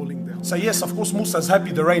starts falling down. So yes, of course, Musa is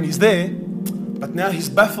happy the rain is there, but now he's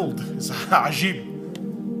baffled. It's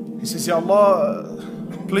ajib. He says, Ya Allah,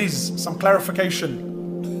 please, some clarification.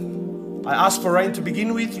 I asked for rain to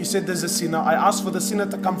begin with, you said there's a sinner. I asked for the sinner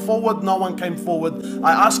to come forward, no one came forward.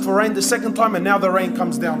 I asked for rain the second time and now the rain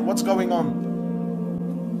comes down. What's going on?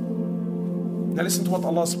 Now listen to what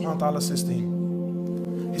Allah subhanahu wa ta'ala says to him.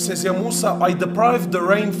 He says, Ya Musa, I deprived the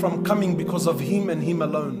rain from coming because of him and him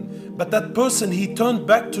alone. But that person, he turned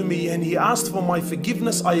back to me and he asked for my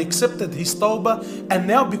forgiveness. I accepted his tawbah, and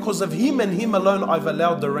now because of him and him alone, I've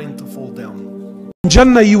allowed the rain to fall down. In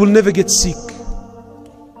Jannah, you will never get sick.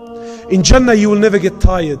 In Jannah, you will never get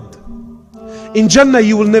tired. In Jannah,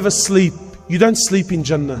 you will never sleep. You don't sleep in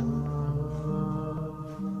Jannah.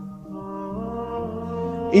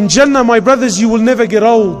 In Jannah, my brothers, you will never get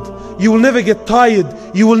old. You will never get tired.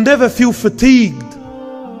 You will never feel fatigued.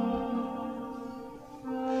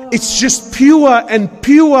 It's just pure and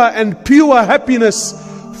pure and pure happiness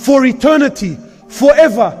for eternity,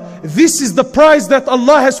 forever. This is the prize that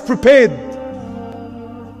Allah has prepared.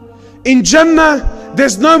 In Jannah,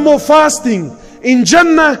 there's no more fasting. In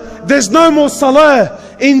Jannah, there's no more salah.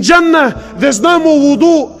 In Jannah, there's no more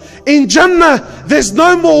wudu. In Jannah, there's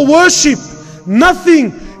no more worship.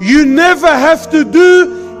 Nothing. You never have to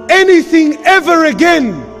do anything ever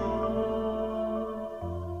again.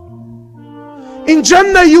 In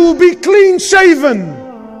Jannah, you will be clean shaven.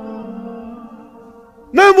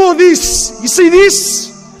 No more this. You see this?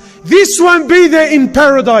 This won't be there in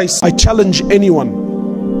paradise. I challenge anyone.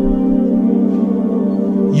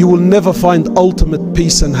 You will never find ultimate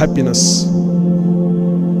peace and happiness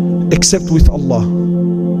except with Allah.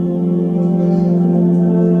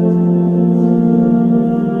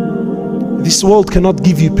 This world cannot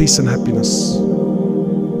give you peace and happiness.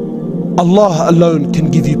 Allah alone can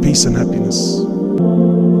give you peace and happiness.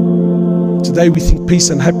 Today we think peace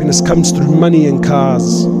and happiness comes through money and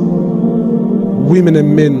cars, women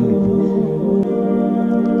and men.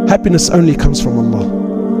 Happiness only comes from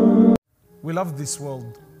Allah. We love this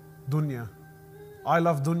world, dunya. I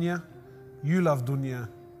love dunya, you love dunya,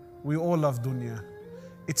 we all love dunya.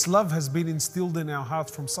 Its love has been instilled in our heart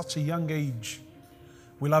from such a young age.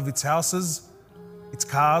 We love its houses, its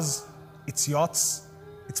cars, its yachts,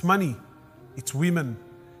 its money, its women,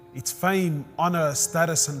 its fame, honor,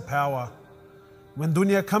 status and power. When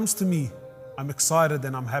dunya comes to me, I'm excited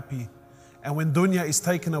and I'm happy. And when dunya is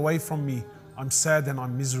taken away from me, I'm sad and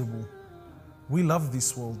I'm miserable. We love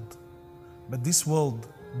this world, but this world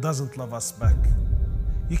doesn't love us back.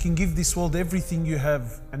 You can give this world everything you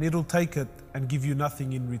have and it'll take it and give you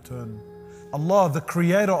nothing in return. Allah, the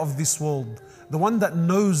creator of this world, the one that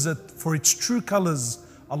knows it for its true colors,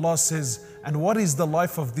 Allah says, and what is the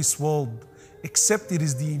life of this world except it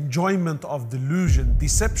is the enjoyment of delusion,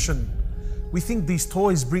 deception. We think these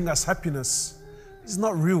toys bring us happiness. It's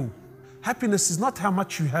not real. Happiness is not how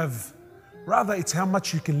much you have, rather it's how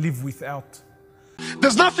much you can live without.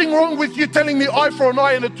 There's nothing wrong with you telling me eye for an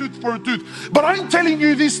eye and a tooth for a tooth. But I'm telling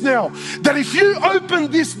you this now, that if you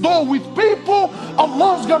open this door with people,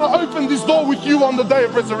 Allah's going to open this door with you on the day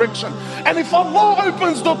of resurrection. And if Allah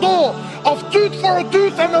opens the door of tooth for a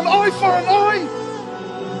tooth and an eye for an eye,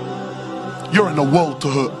 you're in a world to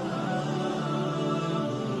hurt.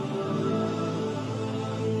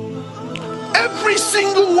 Every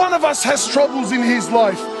single one of us has troubles in his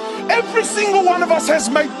life. Every single one of us has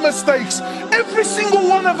made mistakes. Every single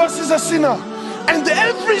one of us is a sinner. And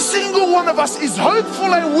every single one of us is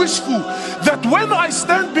hopeful and wishful that when I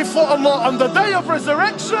stand before Allah on the day of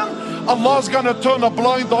resurrection, Allah's going to turn a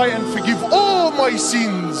blind eye and forgive all my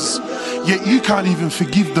sins. Yet you can't even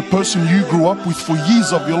forgive the person you grew up with for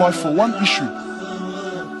years of your life for one issue.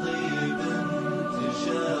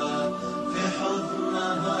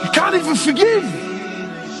 You can't even forgive.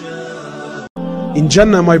 In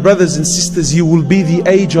Jannah, my brothers and sisters, you will be the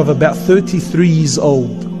age of about 33 years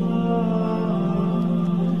old.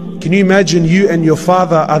 Can you imagine you and your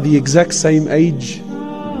father are the exact same age?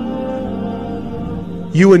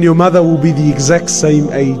 You and your mother will be the exact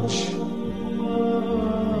same age.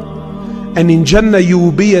 And in Jannah you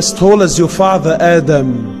will be as tall as your father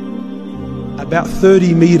Adam, about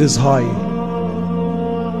 30 meters high.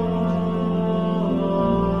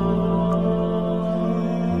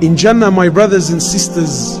 In Jannah, my brothers and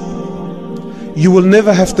sisters, you will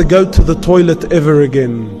never have to go to the toilet ever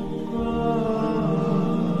again.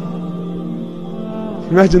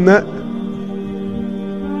 Imagine that.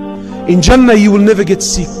 In Jannah, you will never get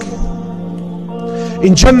sick.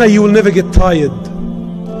 In Jannah, you will never get tired.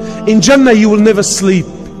 In Jannah, you will never sleep.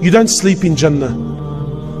 You don't sleep in Jannah.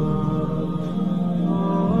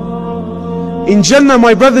 In Jannah,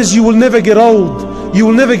 my brothers, you will never get old. You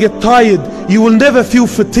will never get tired. You will never feel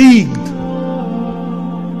fatigued.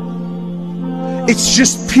 It's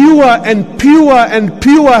just pure and pure and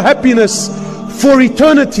pure happiness for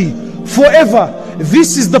eternity, forever.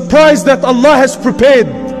 This is the prize that Allah has prepared.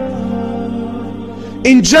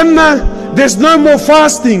 In Jannah, there's no more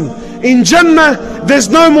fasting. In Jannah, there's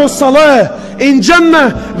no more salah. In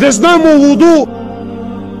Jannah, there's no more wudu.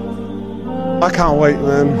 I can't wait,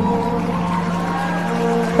 man.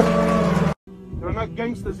 There are no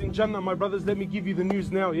gangsters in Jannah, my brothers. Let me give you the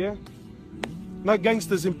news now, yeah? No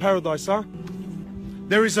gangsters in paradise, huh?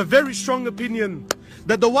 There is a very strong opinion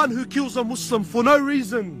that the one who kills a Muslim for no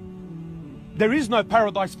reason, there is no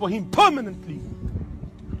paradise for him permanently.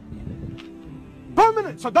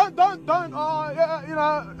 Permanent. So don't, you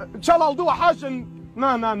know, inshallah I'll do a hajj and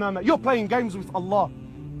no. You're playing games with Allah.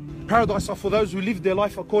 Paradise are for those who live their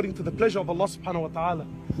life according to the pleasure of Allah subhanahu wa ta'ala.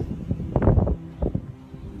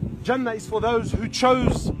 Jannah is for those who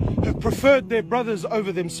preferred their brothers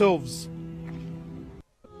over themselves.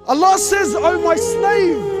 Allah says, oh my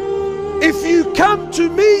slave, if you come to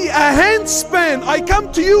me a handspan, I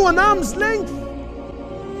come to you an arm's length.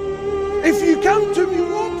 If you come to me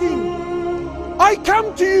walking, I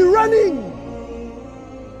come to you running.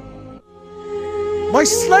 My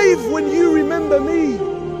slave, when you remember me,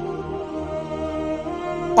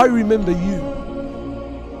 I remember you.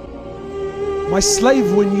 My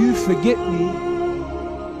slave, when you forget me,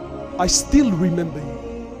 I still remember you.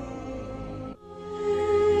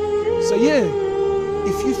 So yeah,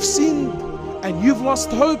 if you've sinned and you've lost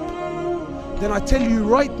hope, then I tell you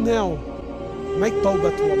right now, make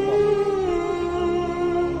tawbah to Allah.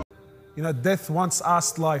 You know, death once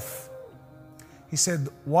asked life, he said,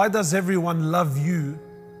 why does everyone love you,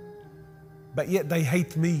 but yet they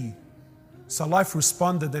hate me? So life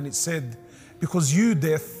responded and it said, because you,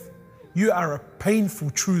 death, you are a painful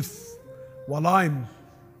truth, while I'm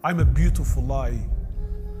a beautiful lie.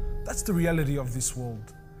 That's the reality of this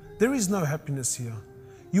world. There is no happiness here.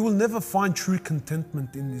 You will never find true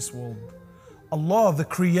contentment in this world. Allah, the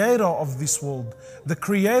creator of this world, the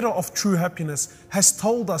creator of true happiness, has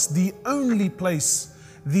told us the only place,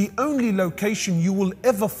 the only location you will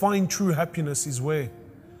ever find true happiness is where?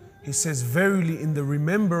 He says, verily in the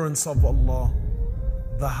remembrance of Allah,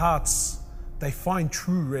 the hearts, they find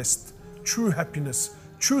true rest, true happiness,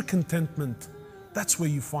 true contentment. That's where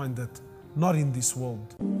you find it, not in this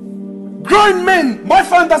world. Grown men, my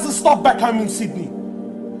phone doesn't stop back home in Sydney.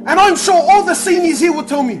 And I'm sure all the seniors here will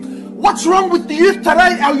tell me, what's wrong with the youth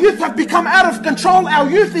today? Our youth have become out of control. Our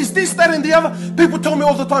youth is this, that and the other. People tell me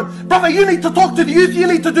all the time, brother, you need to talk to the youth, you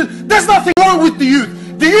need to do. There's nothing wrong with the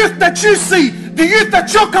youth. The youth that you see, the youth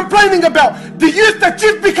that you're complaining about, the youth that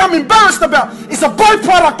you've become embarrassed about is a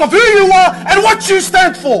byproduct of who you are and what you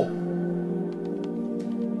stand for.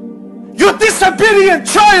 Your disobedient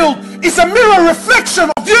child is a mirror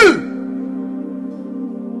reflection of you.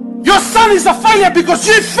 Your son is a failure because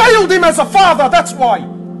you failed him as a father, that's why.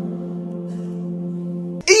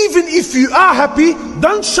 Even if you are happy,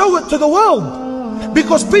 don't show it to the world.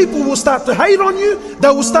 Because people will start to hate on you, they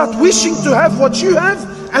will start wishing to have what you have,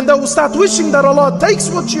 and they will start wishing that Allah takes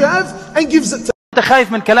what you have and gives it to أنت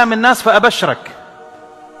خايف من كلام الناس فأبشرك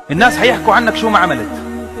الناس هيحكوا عنك شو ما عملت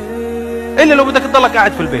إلا لو بدك تضلك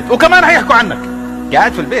قاعد في البيت وكمان هيحكوا عنك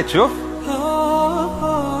قاعد في البيت. شوف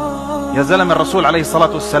يا زلمة الرسول عليه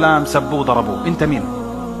الصلاة والسلام سبوه وضربوه. انت مين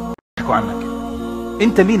يحكوا عنك؟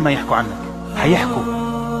 انت مين ما يحكوا عنك؟ هيحكوا.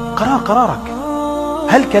 قرارك.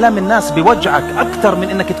 هل كلام الناس بيوجعك اكثر من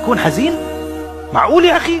انك تكون حزين؟ معقول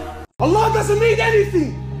يا اخي؟ Allah doesn't need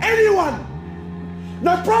anything, anyone.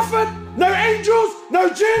 No prophet, no angels, no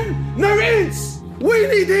jinn, no ins. We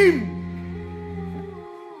need him.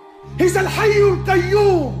 He's al-Hayyul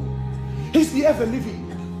Qayyum. He's the ever living.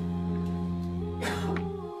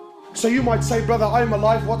 So you might say, brother, I'm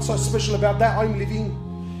alive. What's so special about that? I'm living.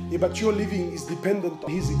 Yeah, but your living is dependent on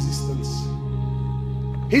his existence.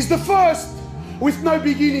 He's the first with no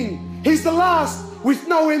beginning. He's the last with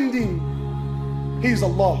no ending. He is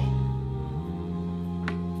Allah.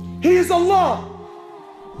 He is Allah.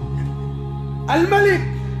 Al-Malik.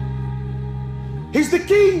 He's the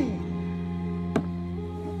king.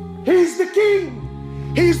 He's the king.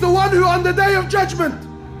 He's the one who on the day of judgment,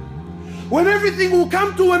 when everything will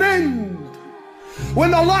come to an end,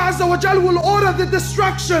 when Allah Azza wa Jal will order the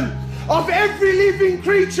destruction of every living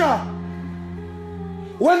creature,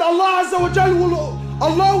 when Allah Azza wa Jal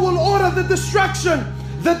will order the destruction,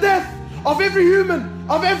 the death of every human,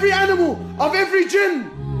 of every animal, of every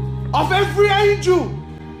jinn, of every angel,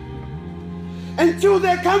 until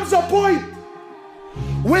there comes a point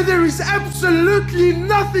where there is absolutely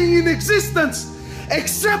nothing in existence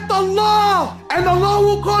except Allah, and Allah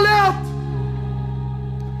will call out,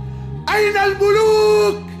 أين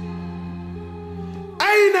الملوك?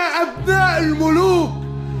 أين أبناء الملوك?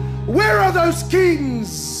 Where are those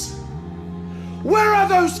kings? Where are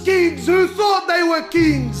those kings who thought they were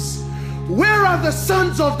kings? Where are the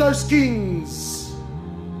sons of those kings?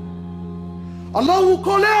 Allah will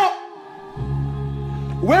call out,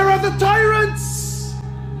 where are the tyrants?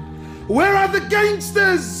 Where are the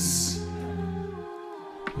gangsters?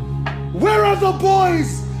 Where are the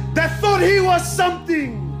boys that thought he was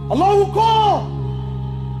something? Allah will call,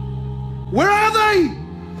 where are they?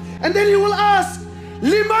 And then he will ask,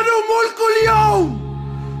 Limanu mulku al-yawm?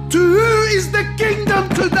 To who is the kingdom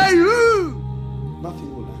today? Who?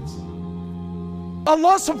 Nothing will answer.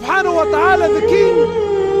 Allah subhanahu wa ta'ala, the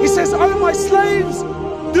king, he says, oh my slaves,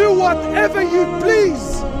 do whatever you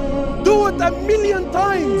please. Do it 1,000,000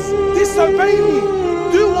 times. Disobey me.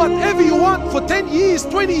 Do whatever you want for 10 years,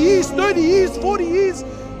 20 years, 30 years, 40 years,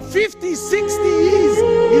 50, 60 years.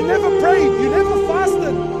 You never prayed, you never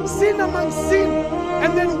fasted. Sin among sin.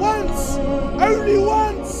 And then once, only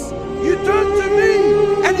once, you turn to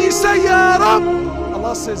me and you say, Ya Rab.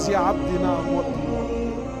 Allah says, Ya Abdi, now what do you want?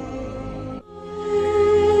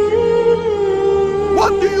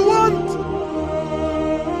 What do you want?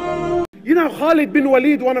 You know, Khalid bin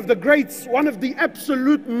Walid, one of the greats, one of the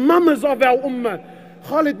absolute mamas of our ummah.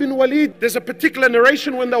 Khalid bin Walid, there's a particular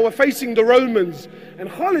narration when they were facing the Romans. And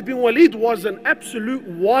Khalid bin Walid was an absolute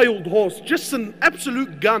wild horse, just an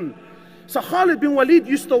absolute gun. So Khalid bin Walid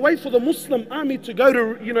used to wait for the Muslim army to go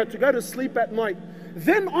to sleep at night.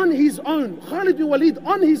 Then on his own, Khalid bin Walid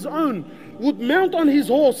on his own would mount on his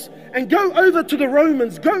horse and go over to the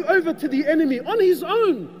Romans, go over to the enemy on his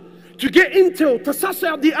own to get intel, to suss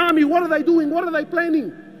out the army. What are they doing? What are they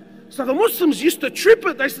planning? So the Muslims used to trip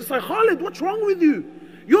it. They used to say, Khalid, what's wrong with you?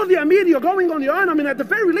 You're the Amir, you're going on your own. I mean, at the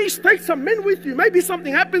very least, take some men with you. Maybe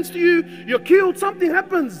something happens to you, you're killed, something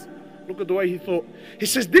happens. Look at the way he thought. He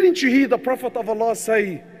says, didn't you hear the Prophet of Allah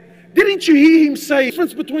say, didn't you hear him say, the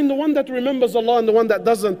difference between the one that remembers Allah and the one that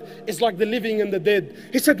doesn't is like the living and the dead.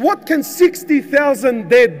 He said, what can 60,000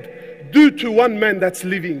 dead do to one man that's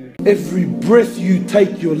living? Every breath you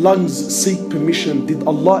take, your lungs seek permission. Did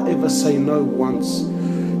Allah ever say no once?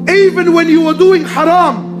 Even when you were doing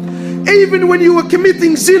haram, even when you were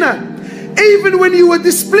committing zina, even when you were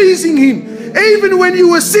displeasing him, even when you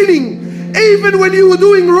were sinning, even when you were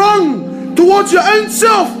doing wrong towards your own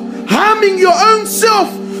self, harming your own self,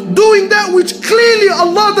 doing that which clearly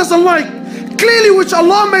Allah doesn't like, clearly which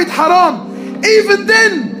Allah made haram, even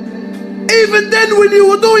then when you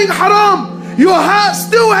were doing haram, your heart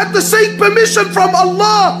still had to seek permission from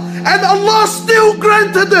Allah, and Allah still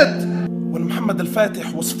granted it. When Muhammad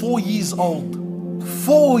al-Fatih was 4 years old,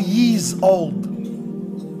 4 years old,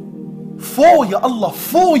 4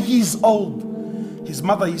 years old, his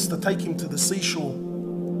mother used to take him to the seashore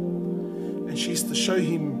and she used to show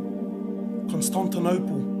him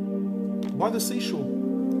Constantinople by the seashore,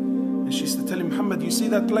 and she used to tell him, Muhammad, you see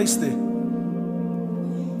that place there? He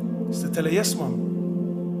used to tell her, yes, mom.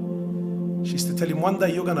 She used to tell him, one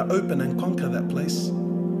day you're going to open and conquer that place.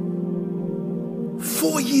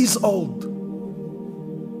 4 years old.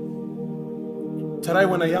 Today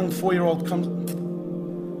when a young 4-year-old comes,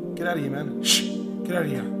 get out of here, man. Shh, get out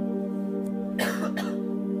of here.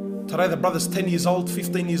 Today the brother's 10 years old,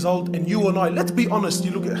 15 years old, and you and I, let's be honest,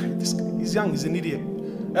 you look at, hey, this guy, he's young, he's an idiot.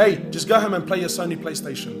 Hey, just go home and play your Sony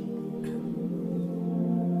PlayStation.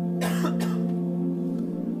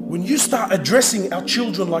 When you start addressing our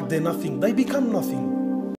children like they're nothing, they become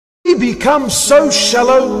nothing. We become so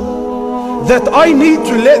shallow that I need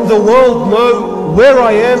to let the world know where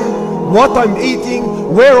I am, what I'm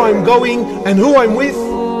eating, where I'm going, and who I'm with.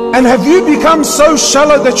 And have you become so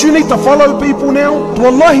shallow that you need to follow people now?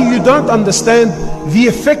 Wallahi, you don't understand the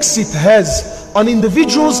effects it has on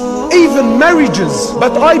individuals, even marriages.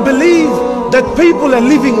 But I believe that people are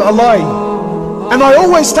living a lie. And I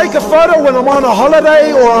always take a photo when I'm on a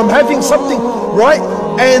holiday or I'm having something, right?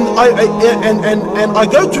 And I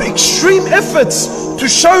go to extreme efforts to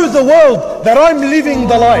show the world that I'm living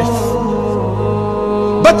the life.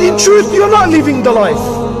 But in truth, you're not living the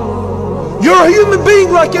life. You're a human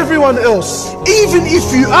being like everyone else. Even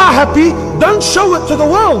if you are happy, don't show it to the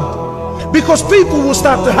world. Because people will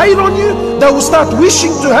start to hate on you. They will start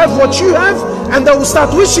wishing to have what you have. And they will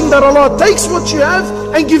start wishing that Allah takes what you have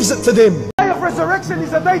and gives it to them. The day of resurrection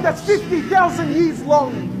is a day that's 50,000 years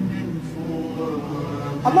long.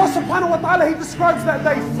 Allah subhanahu wa ta'ala, He describes that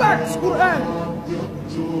day. Facts,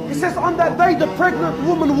 Quran. He says on that day the pregnant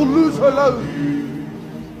woman will lose her load.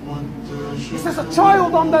 He says a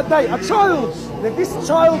child on that day, a child, that this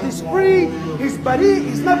child is free, he's bari,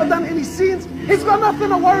 he's never done any sins, he's got nothing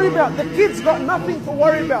to worry about. The kid's got nothing to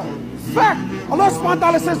worry about. Fact, Allah subhanahu wa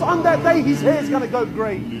ta'ala says on that day his hair is going to go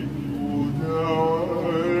grey.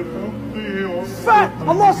 Fact,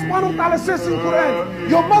 Allah subhanahu wa ta'ala says in Quran,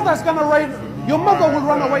 your mother's going to rain. Your mother will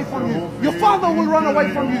run away from you. Your father will run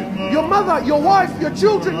away from you. Your mother, your wife, your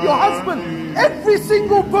children, your husband, every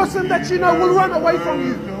single person that you know will run away from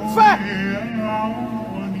you. Fact.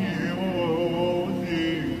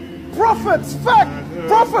 Prophets, fact.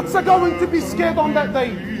 Prophets are going to be scared on that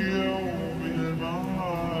day.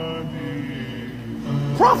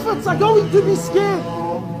 Prophets are going to be scared.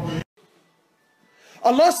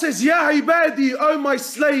 Allah says, Ya ibadi, O my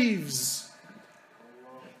slaves.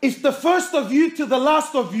 If the first of you to the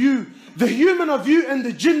last of you, the human of you and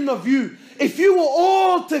the jinn of you, if you were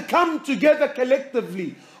all to come together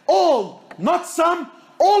collectively, all, not some,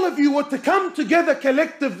 all of you were to come together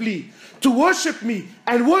collectively to worship me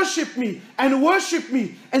and worship me and worship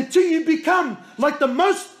me until you become like the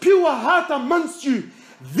most pure heart amongst you,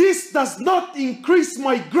 this does not increase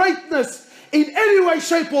my greatness in any way,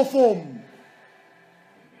 shape or form.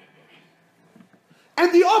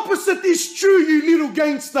 And the opposite is true, you little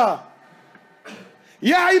gangster.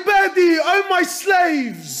 Ya ibadi, O my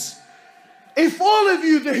slaves. If all of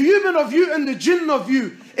you, the human of you and the jinn of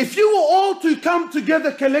you, if you were all to come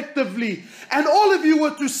together collectively and all of you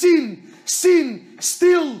were to sin,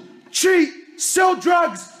 steal, cheat, sell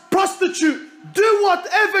drugs, prostitute, do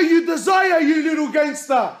whatever you desire, you little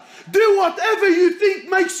gangster. Do whatever you think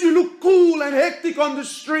makes you look cool and hectic on the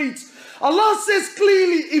streets. Allah says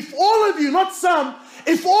clearly, if all of you, not some,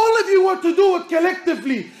 if all of you were to do it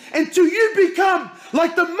collectively until you become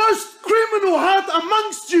like the most criminal heart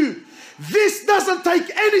amongst you, this doesn't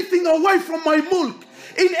take anything away from my mulk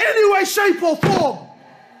in any way, shape or form.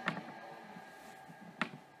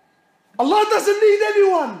 Allah doesn't need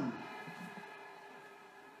anyone.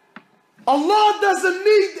 Allah doesn't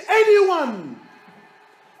need anyone.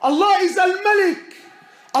 Allah is Al-Malik.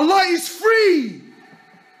 Allah is free.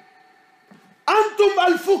 Antum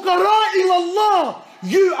al-fuqara ila Allah.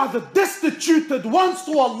 You are the destituted ones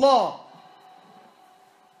to Allah.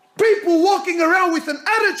 People walking around with an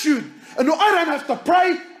attitude, and I don't have to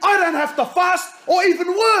pray, I don't have to fast, or even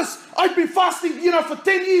worse, I've been fasting, for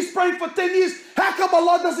 10 years, praying for 10 years. How come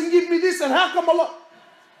Allah doesn't give me this, and how come Allah...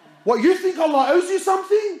 What, you think Allah owes you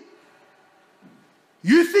something?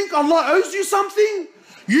 You think Allah owes you something?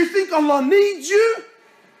 You think Allah needs you?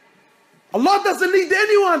 Allah doesn't need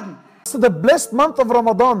anyone. So the blessed month of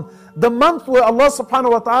Ramadan, the month where Allah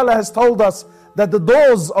subhanahu wa ta'ala has told us that the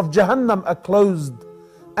doors of Jahannam are closed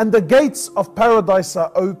and the gates of paradise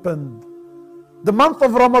are opened. The month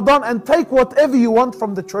of Ramadan, and take whatever you want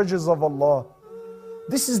from the treasures of Allah.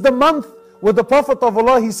 This is the month where the Prophet of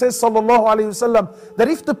Allah, he says sallallahu alayhi wasallam, that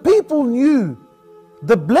if the people knew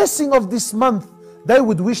the blessing of this month, they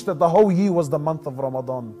would wish that the whole year was the month of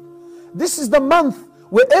Ramadan. This is the month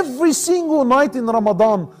where every single night in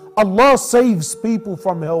Ramadan, Allah saves people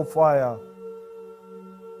from hellfire.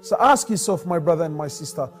 So ask yourself, my brother and my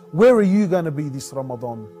sister, where are you going to be this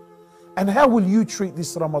Ramadan? And how will you treat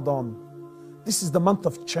this Ramadan? This is the month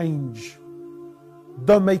of change.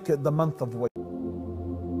 Don't make it the month of waste.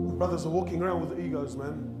 Brothers are walking around with egos,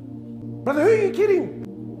 man. Brother, who are you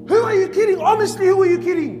kidding? Who are you kidding? Honestly, who are you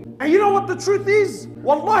kidding? And you know what the truth is?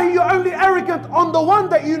 Wallahi, you're only arrogant on the one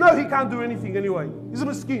that you know he can't do anything anyway. He's a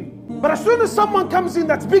miskin. But as soon as someone comes in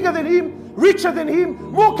that's bigger than him, richer than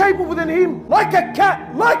him, more capable than him, like a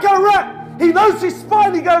cat, like a rat, he knows he's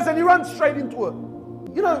fine, he goes and he runs straight into it.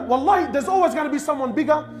 Wallahi, there's always going to be someone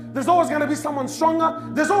bigger, there's always going to be someone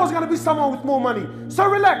stronger, there's always going to be someone with more money. So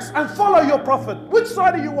relax and follow your Prophet. Which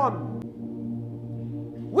side are you on?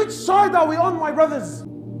 Which side are we on, my brothers?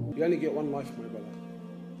 You only get one life, my brother.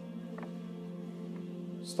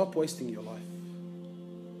 Stop wasting your life.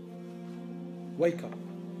 Wake up.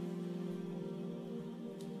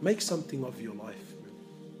 Make something of your life, man.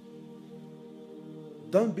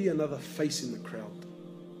 Don't be another face in the crowd.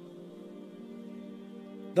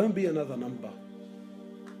 Don't be another number.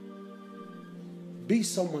 Be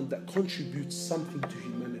someone that contributes something to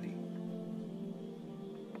humanity.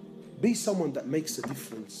 Be someone that makes a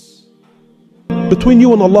difference. Between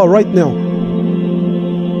you and Allah right now.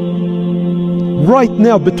 Right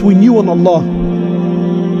now, between you and Allah.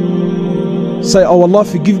 Say, oh Allah,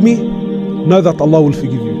 forgive me. Know that Allah will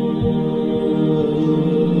forgive you.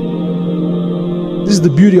 This is the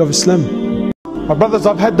beauty of Islam. My brothers,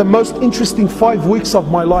 I've had the most interesting 5 weeks of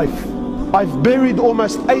my life. I've buried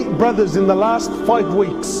almost 8 brothers in the last 5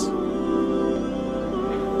 weeks.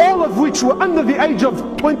 All of of which were under the age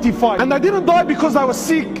of 25. And they didn't die because they were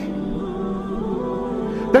sick.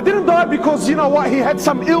 They didn't die because, you know what, he had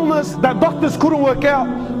some illness that doctors couldn't work out.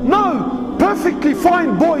 No, perfectly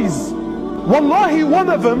fine boys. Wallahi, one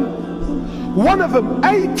of them,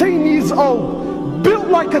 18 years old, built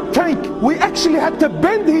like a tank. We actually had to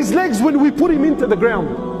bend his legs when we put him into the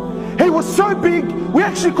ground. He was so big, we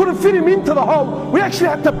actually couldn't fit him into the hole. We actually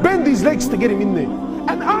had to bend his legs to get him in there.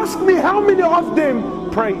 And ask me how many of them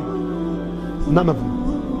prayed? None of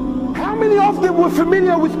them. How many of them were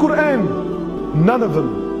familiar with Quran? None of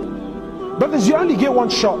them. Brothers, you only get one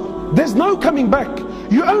shot. There's no coming back.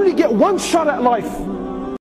 You only get one shot at life.